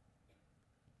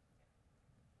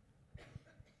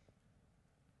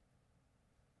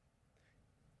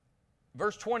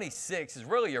 Verse 26 is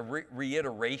really a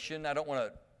reiteration. I don't want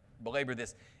to belabor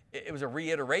this. It was a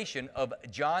reiteration of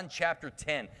John chapter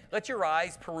 10. Let your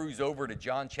eyes peruse over to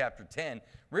John chapter 10,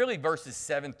 really verses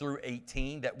 7 through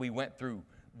 18 that we went through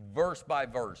verse by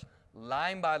verse,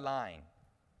 line by line,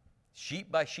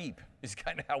 sheep by sheep is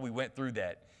kind of how we went through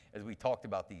that as we talked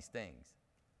about these things.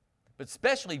 But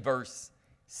especially verse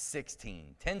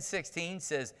 16. 10:16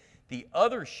 says, the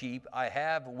other sheep I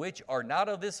have which are not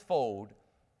of this fold,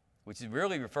 which is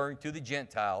really referring to the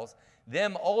Gentiles,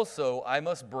 them also I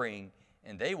must bring,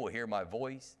 and they will hear my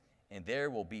voice, and there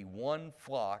will be one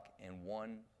flock and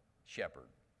one shepherd.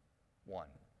 One.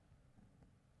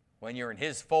 When you're in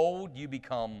his fold, you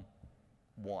become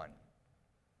one.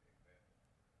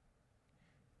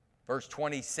 Verse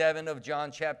 27 of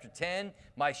John chapter 10,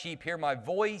 my sheep hear my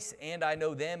voice, and I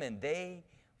know them, and they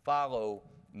follow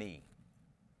me.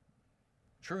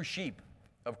 True sheep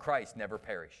of Christ never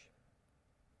perish.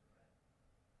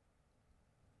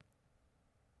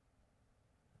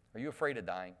 Are you afraid of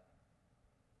dying?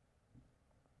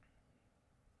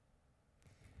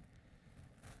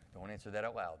 Don't answer that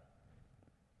out loud.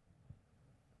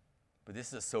 But this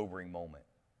is a sobering moment.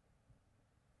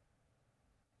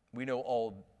 We know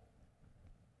all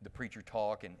the preacher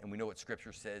talk, and we know what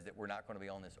Scripture says, that we're not going to be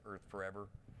on this earth forever.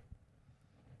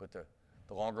 But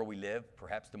the longer we live,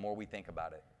 perhaps the more we think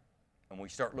about it. And we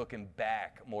start looking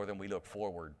back more than we look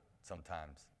forward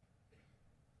sometimes.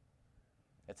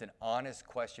 That's an honest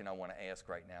question I want to ask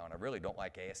right now, and I really don't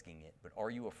like asking it, but are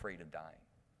you afraid of dying?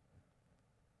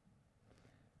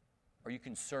 Are you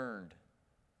concerned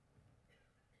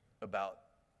about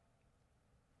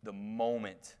the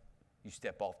moment you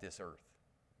step off this earth?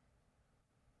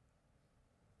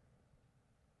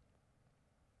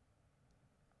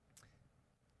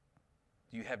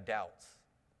 Do you have doubts?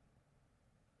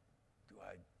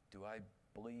 Do I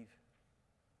believe?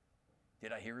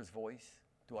 Did I hear his voice?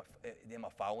 Am I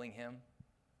following him?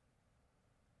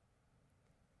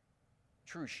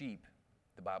 True sheep,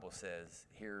 the Bible says,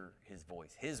 hear his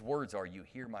voice. His words are, you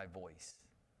hear my voice.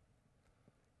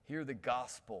 Hear the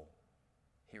gospel,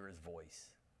 hear his voice.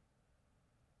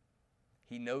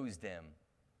 He knows them,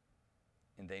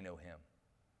 and they know him.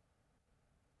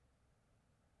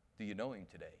 Do you know him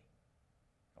today?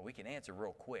 Well, we can answer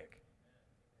real quick.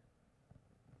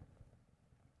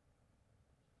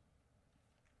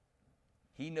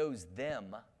 He knows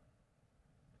them,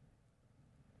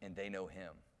 and they know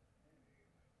him.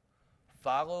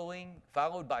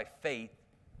 Followed by faith,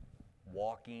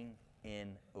 walking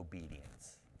in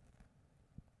obedience.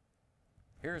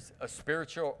 Here's a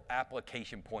spiritual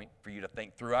application point for you to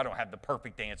think through. I don't have the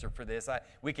perfect answer for this.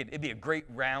 It'd be a great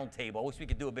round table. I wish we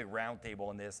could do a big round table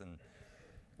on this and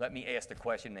let me ask the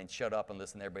question and then shut up and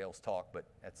listen to everybody else talk, but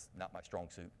that's not my strong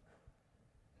suit.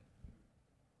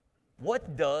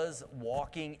 What does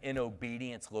walking in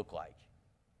obedience look like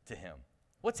to him?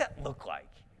 What's that look like?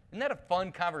 Isn't that a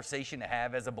fun conversation to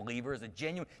have as a believer, as a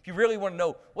genuine, if you really want to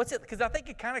know, what's it, because I think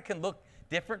it kind of can look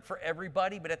different for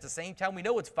everybody, but at the same time, we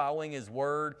know it's following his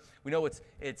word. We know it's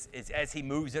as he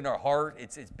moves in our heart,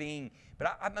 it's being,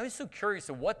 but I'm just so curious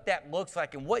of what that looks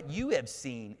like and what you have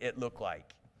seen it look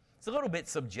like. It's a little bit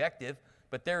subjective,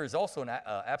 but there is also an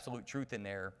absolute truth in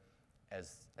there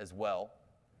as well.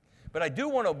 But I do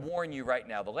want to warn you right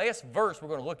now, the last verse we're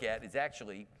going to look at is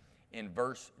actually in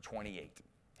verse 28.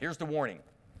 Here's the warning.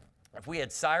 If we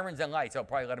had sirens and lights, I'll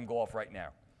probably let them go off right now.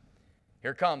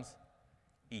 Here it comes.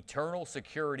 Eternal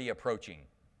security approaching.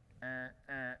 Here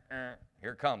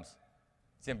it comes.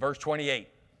 It's in verse 28.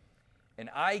 And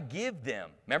I give them,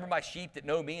 remember my sheep that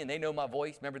know me and they know my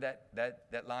voice? Remember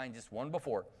that line just one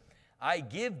before. I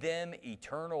give them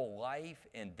eternal life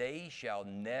and they shall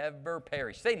never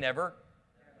perish. Say never.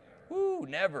 Woo,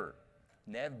 never.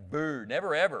 Never.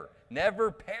 Never ever.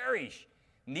 Never perish.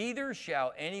 Neither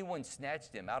shall anyone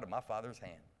snatch them out of my Father's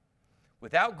hand.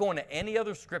 Without going to any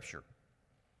other scripture,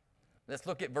 let's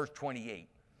look at verse 28.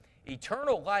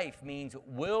 Eternal life means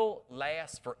will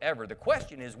last forever. The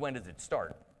question is, when does it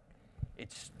start?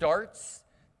 It starts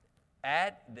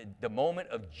at the moment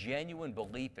of genuine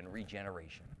belief and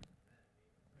regeneration.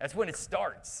 That's when it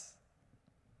starts.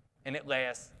 And it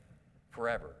lasts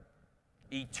forever.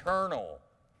 Eternal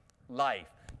life.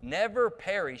 Never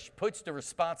perish puts the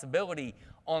responsibility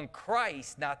on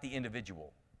Christ, not the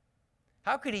individual.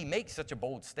 How could he make such a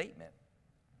bold statement?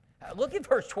 Look at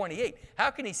verse 28. How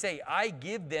can he say, I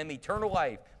give them eternal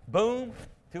life, boom,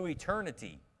 to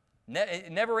eternity?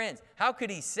 It never ends. How could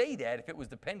he say that if it was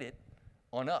dependent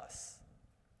on us?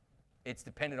 It's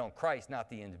dependent on Christ,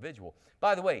 not the individual.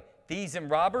 By the way, thieves and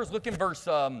robbers, look in verse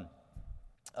 1,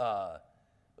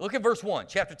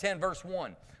 chapter 10, verse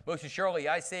 1. Most surely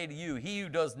I say to you, he who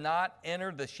does not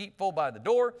enter the sheepfold by the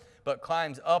door, but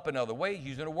climbs up another way,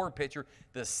 using a word picture,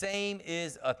 the same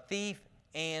is a thief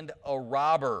and a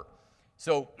robber.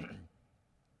 So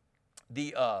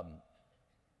the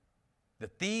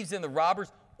thieves and the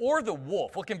robbers, or the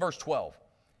wolf. Look in verse 12.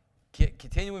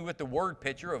 Continuing with the word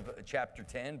picture of chapter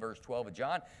 10, verse 12 of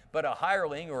John, but a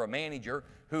hireling or a manager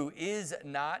who is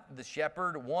not the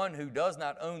shepherd, one who does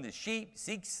not own the sheep,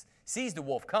 sees the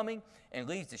wolf coming and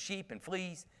leaves the sheep and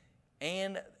flees,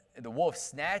 and the wolf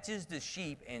snatches the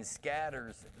sheep and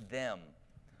scatters them.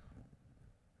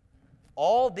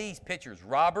 All these pictures,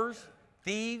 robbers,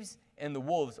 thieves, and the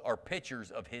wolves, are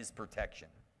pictures of his protection.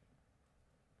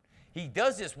 He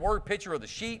does this word picture of the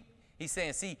sheep. He's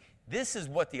saying, see, this is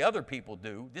what the other people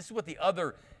do. This is what the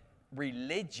other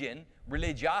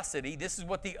religiosity, this is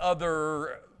what the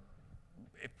other,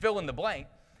 fill in the blank,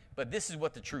 but this is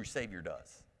what the true Savior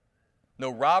does. No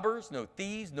robbers, no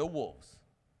thieves, no wolves.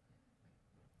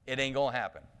 It ain't going to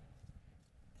happen.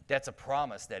 That's a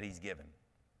promise that he's given.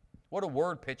 What a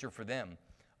word picture for them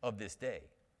of this day.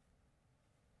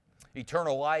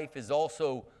 Eternal life is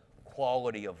also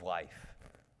quality of life.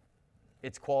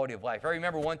 It's quality of life. I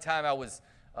remember one time I was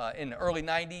in the early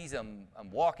 90s. I'm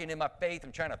walking in my faith.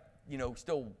 I'm trying to,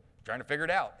 still trying to figure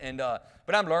it out.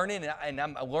 But I'm learning, and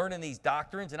I'm learning these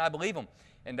doctrines, and I believe them.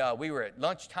 And we were at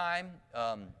lunchtime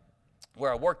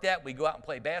where I worked at. We go out and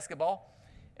play basketball.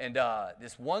 And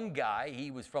this one guy,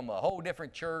 he was from a whole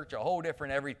different church, a whole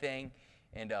different everything.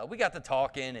 And we got to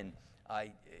talking, and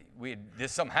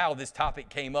somehow this topic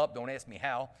came up. Don't ask me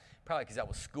how. Probably because I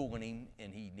was schooling him,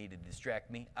 and he needed to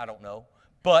distract me. I don't know.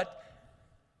 But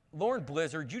Lauren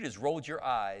Blizzard, you just rolled your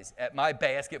eyes at my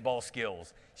basketball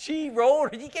skills. She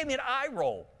gave me an eye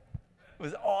roll. It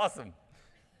was awesome.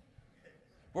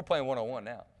 We're playing one-on-one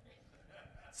now.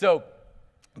 So,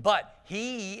 but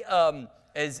he,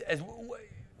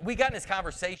 we got in this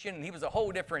conversation, and he was a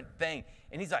whole different thing.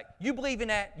 And he's like, you believe in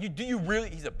that? Do you really?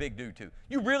 He's a big dude, too.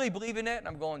 You really believe in that? And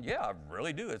I'm going, yeah, I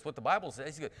really do. It's what the Bible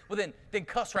says. He goes, well, then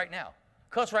cuss right now.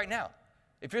 Cuss right now.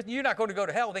 If you're not going to go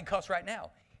to hell, then cuss right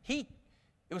now. It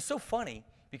was so funny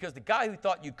because the guy who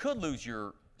thought you could lose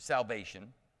your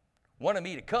salvation wanted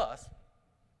me to cuss,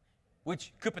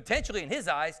 which could potentially, in his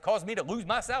eyes, cause me to lose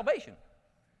my salvation.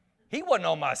 He wasn't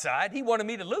on my side. He wanted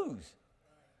me to lose.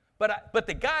 But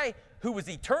the guy who was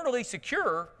eternally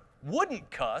secure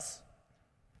wouldn't cuss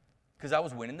because I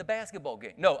was winning the basketball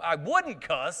game. No, I wouldn't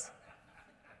cuss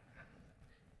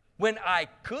when I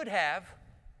could have.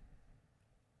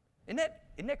 Isn't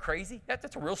that crazy?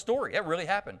 That's a real story. That really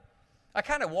happened. I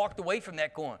kind of walked away from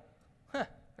that going, I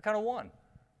kind of won.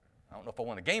 I don't know if I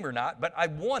won the game or not, but I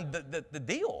won the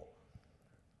deal.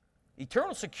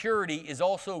 Eternal security is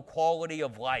also quality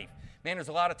of life. Man, there's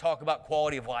a lot of talk about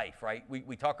quality of life, right?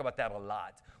 We talk about that a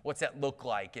lot. What's that look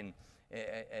like and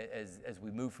as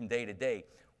we move from day to day?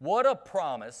 What a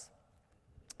promise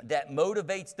that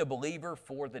motivates the believer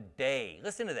for the day.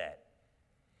 Listen to that.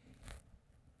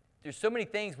 There's so many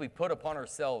things we put upon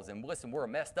ourselves, and listen, we're a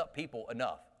messed up people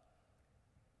enough.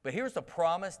 But here's a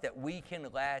promise that we can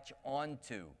latch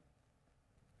onto.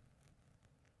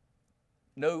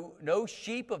 No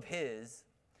sheep of his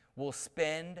will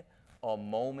spend a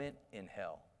moment in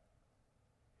hell.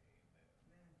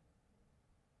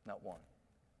 Not one.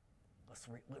 Let's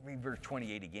read verse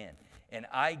 28 again. And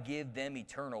I give them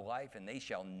eternal life, and they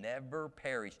shall never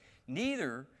perish.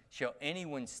 Neither shall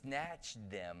anyone snatch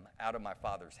them out of my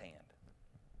Father's hand.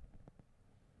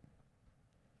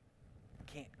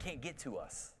 Can't get to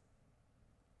us.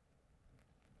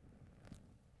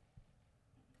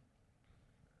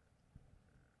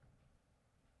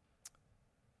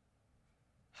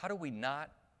 How do we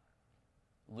not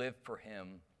live for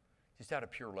him just out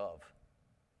of pure love?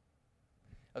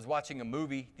 I was watching a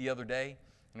movie the other day,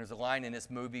 and there's a line in this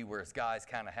movie where this guy's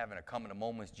kind of having a coming to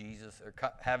moment with Jesus, or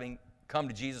having come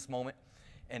to Jesus moment,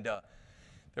 and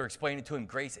they're explaining to him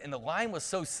grace, and the line was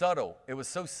so subtle. It was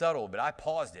so subtle, but I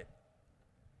paused it,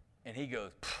 and he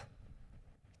goes,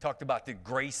 talked about the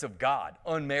grace of God,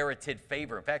 unmerited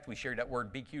favor. In fact, we shared that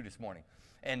word BQ this morning,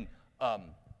 and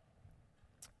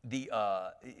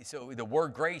so the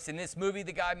word grace in this movie,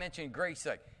 the guy mentioned grace,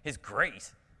 like his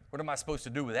grace. What am I supposed to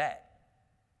do with that?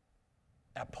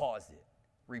 I paused it,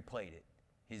 replayed it.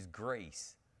 His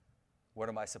grace. What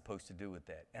am I supposed to do with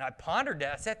that? And I pondered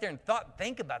that. I sat there and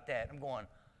think about that. I'm going,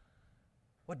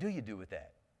 what do you do with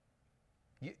that?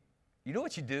 You know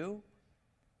what you do?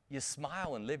 You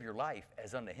smile and live your life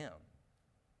as unto him.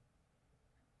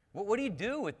 What do you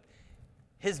do with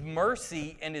his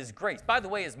mercy and his grace? By the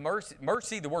way, his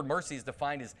mercy, the word mercy is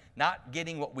defined as not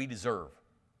getting what we deserve.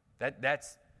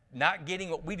 That's not getting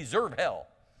what we deserve, hell.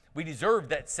 We deserve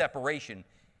that separation.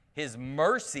 His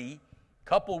mercy,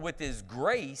 coupled with his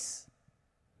grace,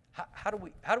 how do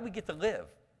we get to live?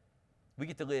 We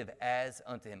get to live as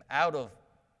unto him, out of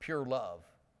pure love.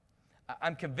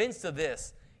 I'm convinced of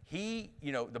this. The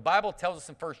Bible tells us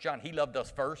in 1 John, he loved us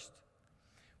first.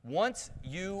 Once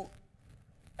you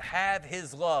have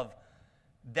his love,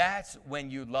 that's when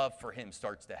your love for him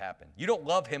starts to happen. You don't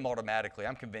love him automatically.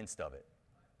 I'm convinced of it.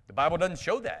 The Bible doesn't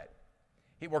show that.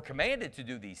 We're commanded to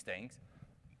do these things,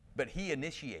 but he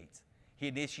initiates. He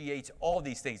initiates all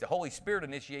these things. The Holy Spirit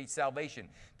initiates salvation.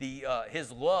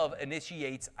 His love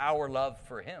initiates our love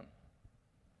for him.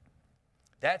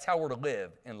 That's how we're to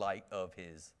live in light of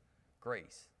his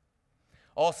grace.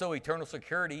 Also, eternal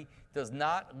security does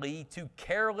not lead to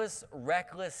careless,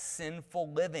 reckless,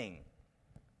 sinful living.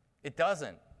 It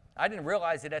doesn't. I didn't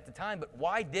realize it at the time, but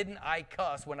why didn't I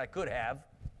cuss when I could have,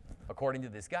 according to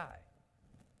this guy?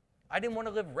 I didn't want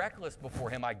to live reckless before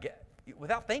him,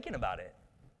 without thinking about it.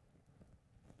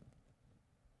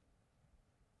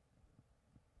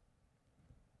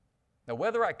 Now,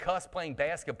 whether I cuss playing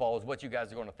basketball is what you guys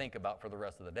are going to think about for the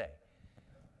rest of the day.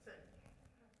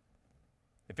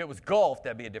 If it was golf,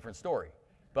 that'd be a different story.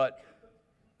 But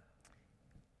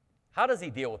how does he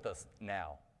deal with us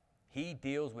now? He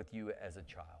deals with you as a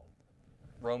child.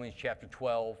 Romans chapter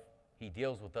 12, he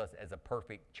deals with us as a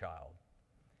perfect child.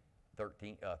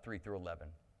 3 through 11.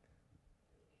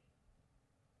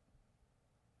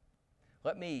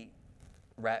 Let me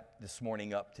wrap this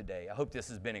morning up today. I hope this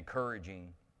has been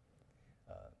encouraging.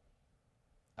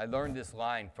 I learned this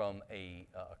line from a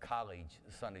college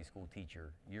Sunday school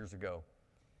teacher years ago.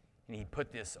 And he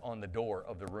put this on the door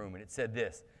of the room, and it said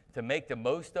this: to make the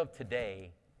most of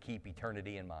today, keep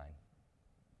eternity in mind.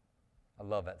 I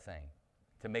love that saying.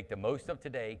 To make the most of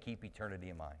today, keep eternity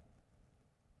in mind.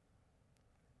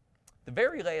 The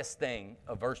very last thing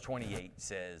of verse 28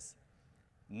 says,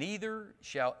 neither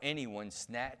shall anyone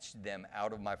snatch them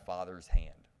out of my Father's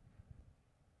hand.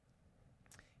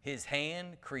 His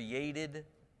hand created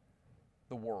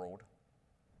the world.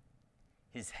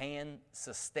 His hand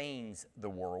sustains the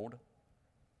world.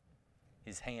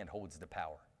 His hand holds the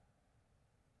power.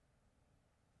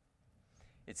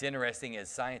 It's interesting as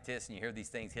scientists, and you hear these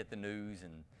things hit the news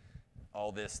and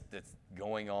all this that's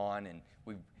going on, and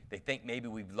they think maybe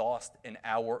we've lost an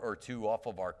hour or two off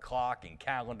of our clock and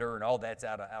calendar, and all that's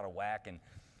out of whack. And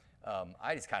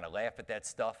I just kind of laugh at that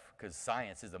stuff because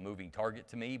science is a moving target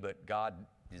to me, but God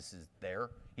is there.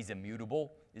 He's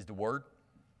immutable, is the word.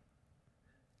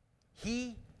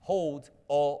 He holds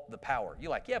all the power.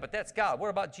 You're like, yeah, but that's God. What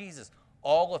about Jesus?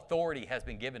 All authority has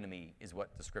been given to me, is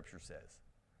what the scripture says.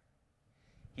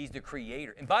 He's the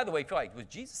creator. And by the way, was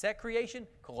Jesus at creation?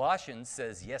 Colossians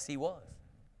says, yes, he was.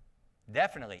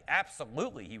 Definitely,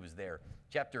 absolutely, he was there.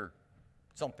 Chapter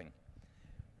something.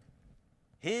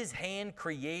 His hand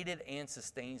created and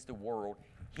sustains the world.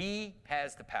 He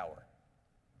has the power.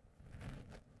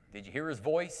 Did you hear his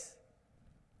voice?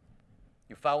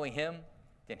 You're following him?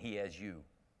 Then he has you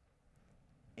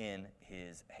in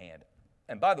his hand.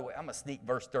 And by the way, I'm going to sneak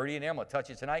verse 30 in there. I'm going to touch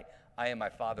it tonight. I and my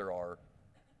Father are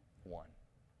one.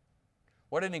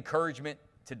 What an encouragement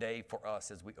today for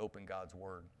us as we open God's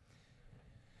Word.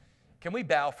 Can we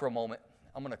bow for a moment?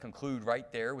 I'm going to conclude right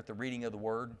there with the reading of the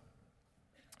Word.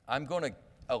 I'm going to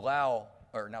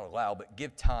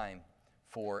give time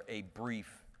for a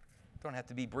brief, don't have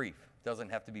to be brief, doesn't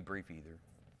have to be brief either.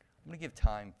 I'm going to give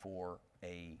time for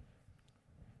a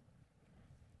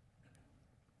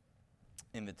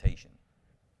invitation.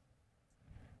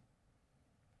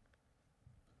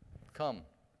 Come.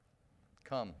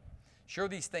 Shore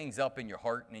these things up in your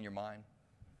heart and in your mind.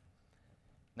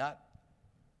 Not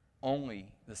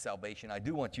only the salvation. I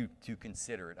do want you to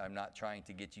consider it. I'm not trying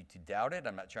to get you to doubt it.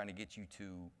 I'm not trying to get you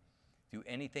to do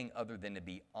anything other than to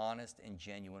be honest and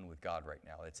genuine with God right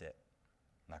now. That's it.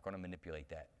 I'm not going to manipulate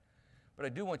that. But I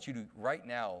do want you to, right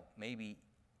now, maybe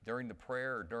during the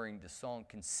prayer or during the song,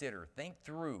 consider, think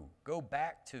through, go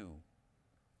back to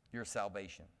your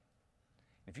salvation.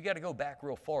 If you got to go back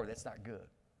real far, that's not good.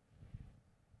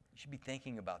 You should be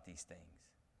thinking about these things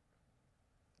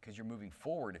because you're moving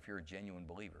forward if you're a genuine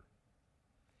believer.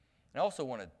 And I also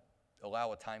want to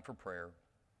allow a time for prayer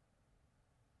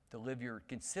to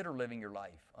consider living your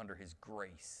life under his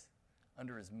grace,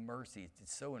 under his mercy.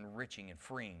 It's so enriching and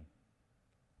freeing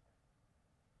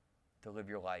to live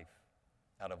your life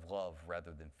out of love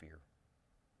rather than fear.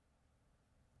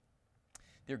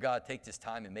 Dear God, take this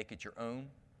time and make it your own.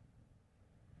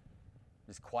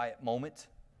 This quiet moment,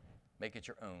 make it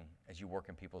your own as you work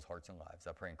in people's hearts and lives.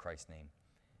 I pray in Christ's name,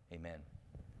 amen.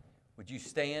 Would you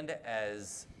stand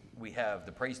as we have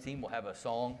the praise team will have a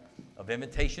song of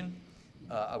invitation.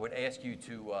 I would ask you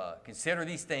to consider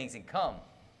these things and come.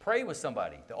 Pray with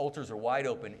somebody. The altars are wide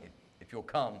open. If you'll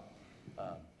come,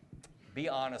 be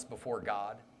honest before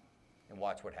God and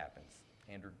watch what happens.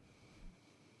 Andrew.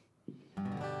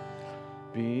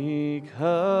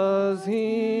 Because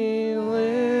he lives,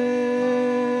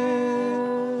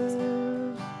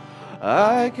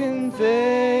 I can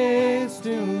face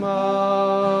tomorrow.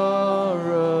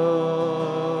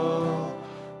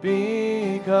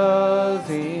 Because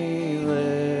he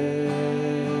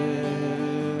lives,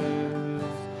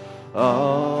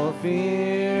 all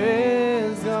fear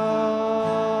is gone.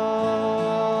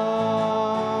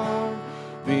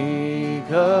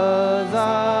 Because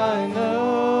I know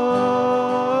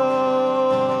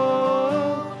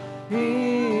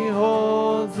he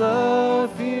holds the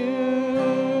future,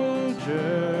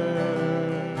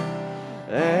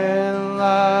 and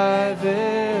life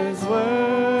is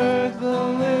worth the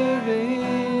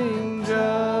living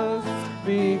just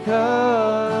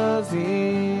because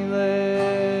he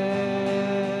lives.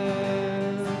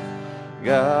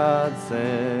 God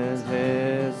sent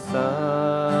his Son.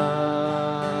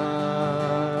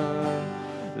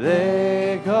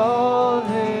 They called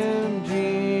him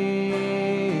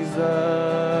Jesus.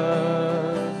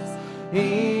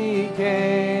 He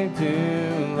came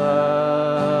to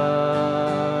love,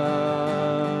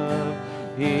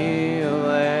 heal,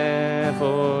 and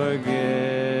forgive.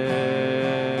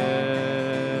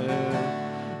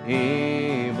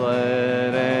 He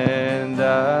bled and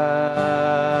died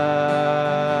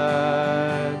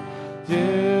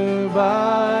to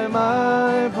buy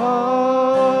my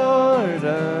pardon.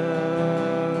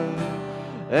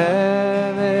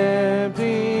 An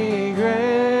empty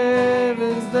grave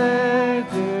is there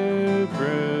to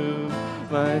prove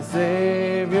my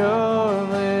Savior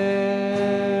lives.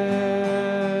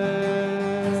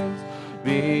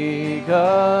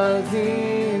 Because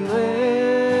he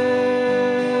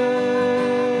lives,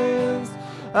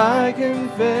 I can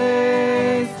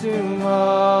face tomorrow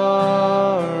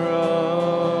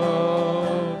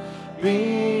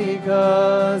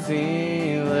because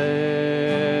He lives.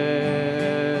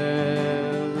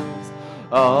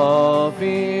 All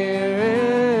fear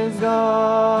is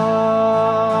gone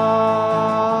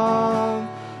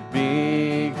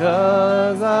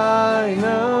because I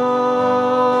know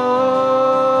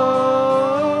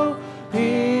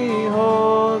He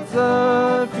holds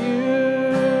the future,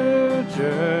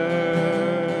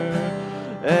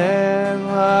 and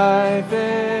life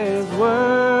is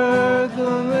worth the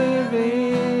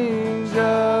living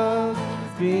just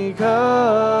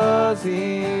because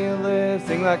He lives.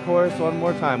 Sing that chorus one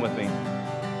more time with me.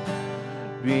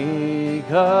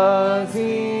 Because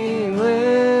He lives,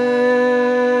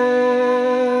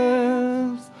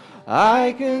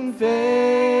 I can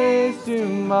face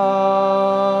tomorrow.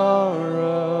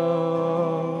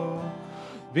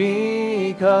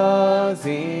 Because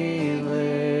He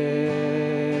lives,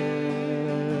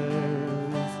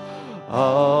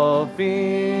 all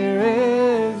fear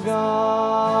is gone.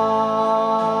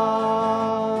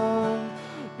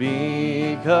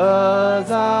 Because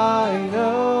I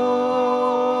know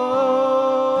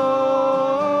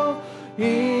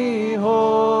He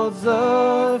holds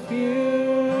the future,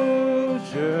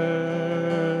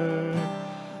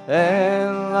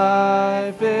 and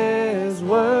life is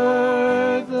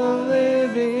worth the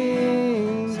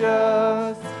living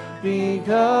just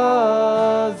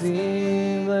because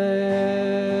He lives.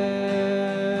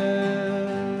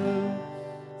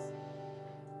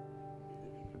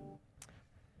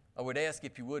 I would ask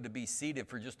if you would to be seated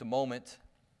for just a moment.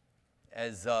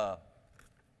 As I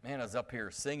was up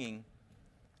here singing,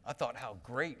 I thought how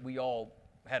great we all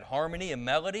had harmony and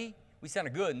melody. We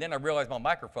sounded good, and then I realized my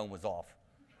microphone was off,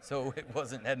 so it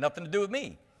had nothing to do with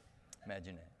me.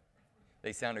 Imagine that.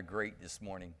 They sounded great this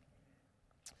morning.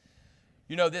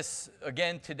 You know, this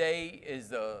again today is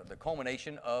the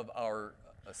culmination of our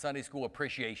Sunday school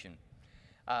appreciation.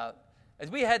 As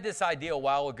we had this idea a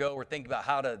while ago, we're thinking about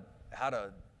how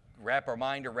to wrap our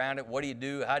mind around it. What do you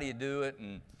do? How do you do it?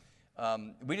 And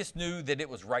we just knew that it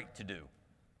was right to do.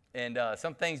 And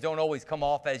some things don't always come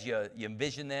off as you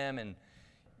envision them, and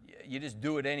you just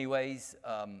do it anyways.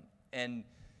 And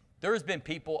there's been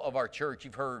people of our church,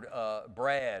 you've heard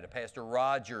Brad, Pastor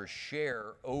Roger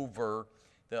share over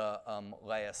the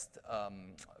last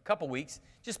couple weeks,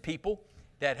 just people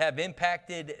that have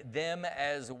impacted them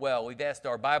as well. We've asked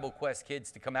our Bible Quest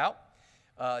kids to come out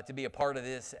to be a part of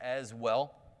this as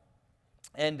well.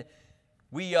 And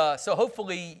we, so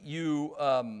hopefully you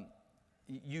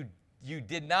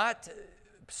did not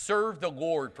serve the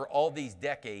Lord for all these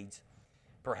decades,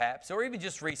 perhaps, or even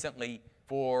just recently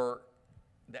for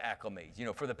the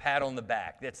acclimates, for the pat on the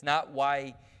back. That's not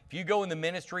why. If you go in the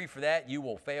ministry for that, you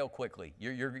will fail quickly.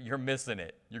 You're missing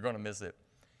it. You're going to miss it.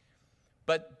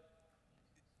 But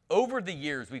over the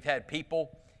years, we've had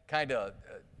people kind of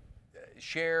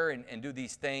share and do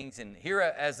these things. And here,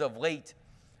 as of late,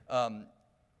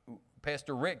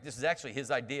 Pastor Rick, this is actually his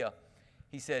idea.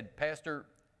 He said, Pastor,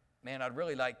 man, I'd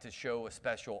really like to show a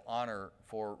special honor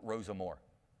for Rosa Moore.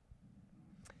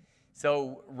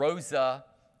 So Rosa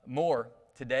Moore,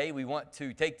 today we want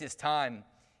to take this time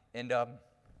and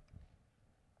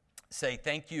say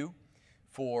thank you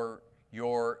for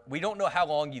we don't know how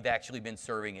long you've actually been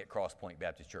serving at Cross Point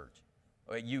Baptist Church.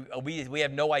 We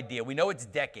have no idea. We know it's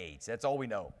decades. That's all we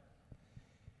know.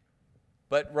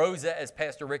 But Rosa, as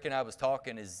Pastor Rick and I was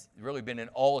talking, has really been in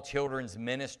all children's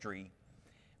ministry.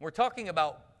 We're talking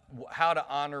about how to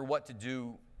honor, what to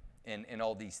do, and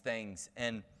all these things.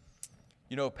 And,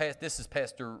 this is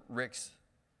Pastor Rick's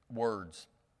words.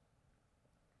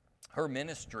 Her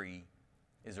ministry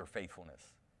is her faithfulness.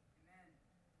 Amen.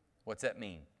 What's that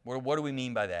mean? What do we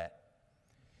mean by that?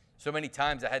 So many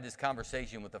times I had this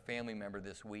conversation with a family member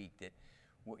this week that,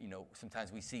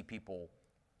 sometimes we see people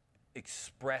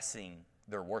expressing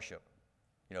their worship,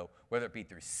 whether it be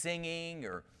through singing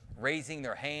or raising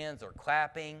their hands or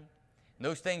clapping. And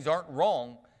those things aren't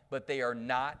wrong, but they are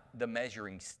not the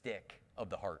measuring stick of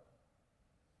the heart.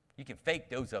 You can fake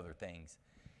those other things.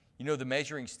 The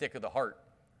measuring stick of the heart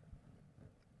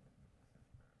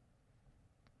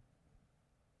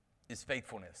is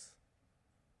faithfulness.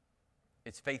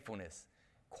 It's faithfulness,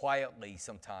 quietly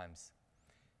sometimes,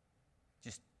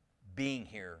 just being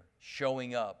here,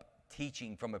 showing up,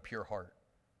 teaching from a pure heart.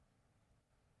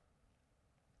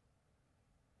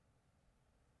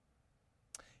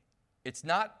 It's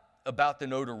not about the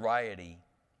notoriety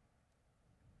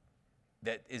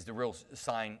that is the real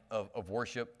sign of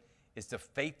worship. It's the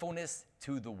faithfulness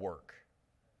to the work.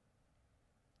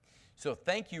 So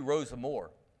thank you, Rosa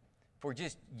Moore, for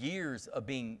just years of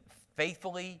being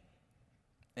faithfully,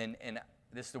 and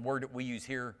this is the word that we use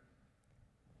here,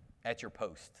 at your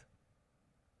post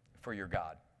for your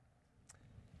God.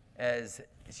 As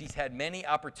she's had many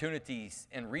opportunities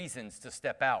and reasons to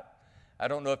step out. I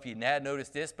don't know if you had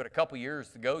noticed this, but a couple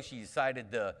years ago, she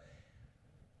decided to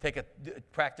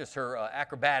practice her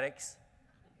acrobatics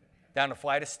down a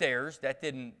flight of stairs. That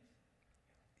didn't,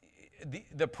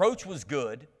 the approach was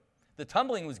good. The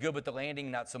tumbling was good, but the landing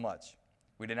not so much.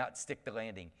 We did not stick the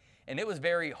landing. And it was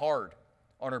very hard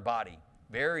on her body.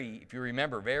 Very, if you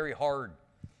remember, very hard.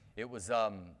 It was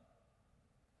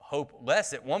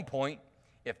hopeless at one point,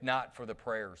 if not for the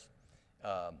prayers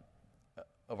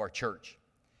of our church.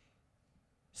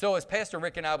 So as Pastor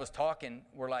Rick and I was talking,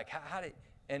 we're like, how did,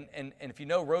 and if you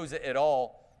know Rosa at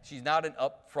all, she's not an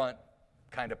upfront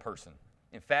kind of person.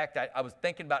 In fact, I was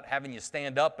thinking about having you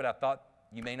stand up, but I thought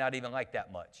you may not even like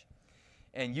that much.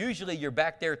 And usually you're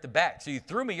back there at the back, so you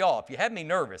threw me off. You had me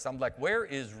nervous. I'm like, where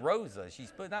is Rosa?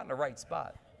 She's not in the right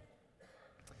spot.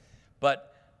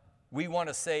 But we want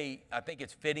to say, I think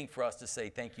it's fitting for us to say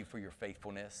thank you for your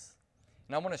faithfulness.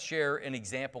 And I want to share an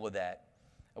example of that.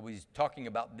 I was talking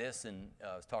about this, and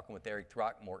I was talking with Eric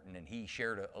Throckmorton, and he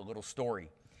shared a little story.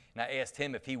 And I asked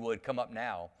him if he would come up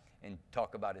now and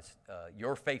talk about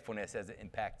your faithfulness as it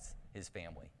impacts his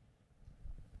family.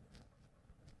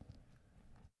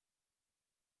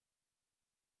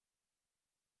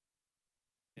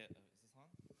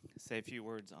 Say a few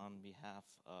words on behalf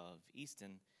of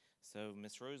Easton. So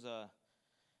Miss Rosa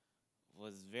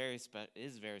is very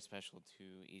special to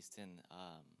Easton.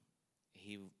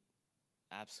 He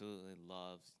absolutely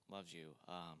loves you.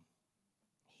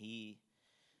 He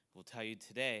will tell you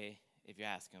today, if you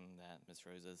ask him, that Miss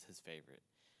Rosa is his favorite.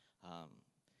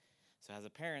 So as a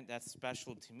parent, that's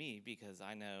special to me because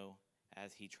I know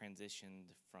as he transitioned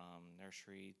from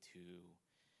nursery to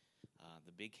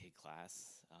the big kid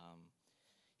class,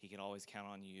 he could always count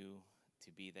on you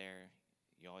to be there.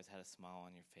 You always had a smile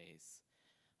on your face.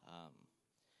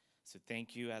 So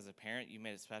thank you as a parent. You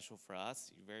made it special for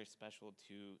us. You're very special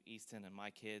to Easton and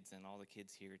my kids and all the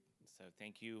kids here. So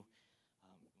thank you. You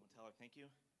want to tell her thank you?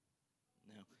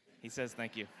 No. He says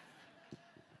thank you.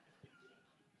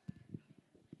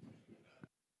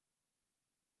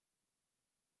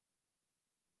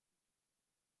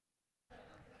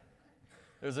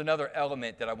 There's another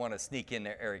element that I want to sneak in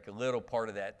there, Eric, a little part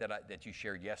of that you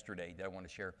shared yesterday that I want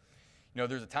to share. You know,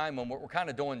 there's a time when we're kind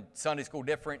of doing Sunday school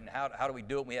different, and how do we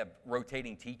do it? We have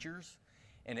rotating teachers,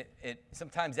 and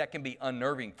sometimes that can be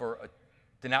unnerving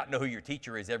to not know who your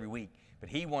teacher is every week. But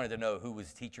he wanted to know who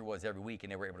his teacher was every week,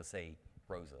 and they were able to say,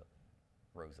 Rosa,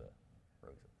 Rosa,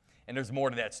 Rosa. And there's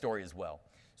more to that story as well.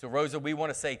 So, Rosa, we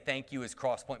want to say thank you as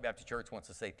Cross Point Baptist Church wants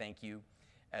to say thank you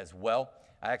as well.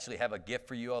 I actually have a gift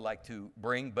for you I'd like to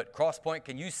bring. But Cross Point,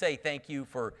 can you say thank you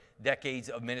for decades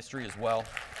of ministry as well?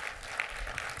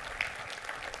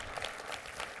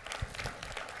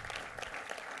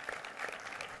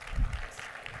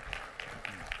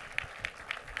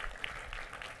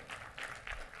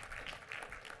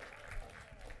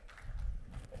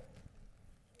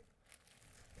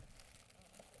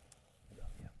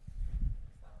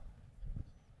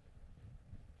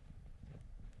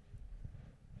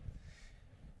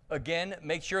 Again,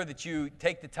 make sure that you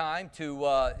take the time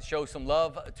to show some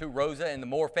love to Rosa and the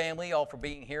Moore family, all for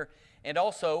being here. And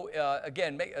also,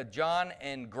 again, John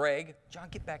and Greg. John,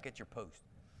 get back at your post.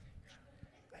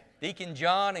 Deacon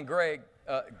John and Greg.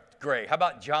 How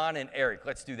about John and Eric?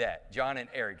 Let's do that. John and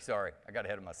Eric. Sorry, I got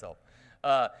ahead of myself.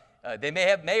 They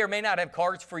may or may not have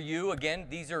cards for you. Again,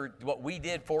 these are what we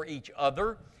did for each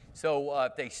other. So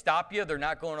if they stop you, they're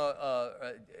not going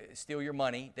to steal your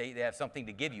money. They have something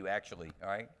to give you, actually. All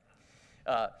right.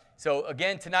 So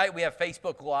again, tonight we have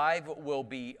Facebook Live. We'll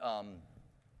be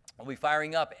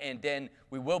firing up, and then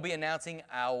we will be announcing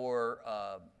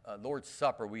our Lord's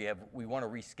Supper. We want to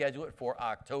reschedule it for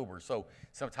October. So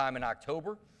sometime in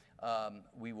October,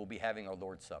 we will be having our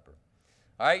Lord's Supper.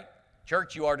 All right,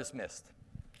 church, you are dismissed.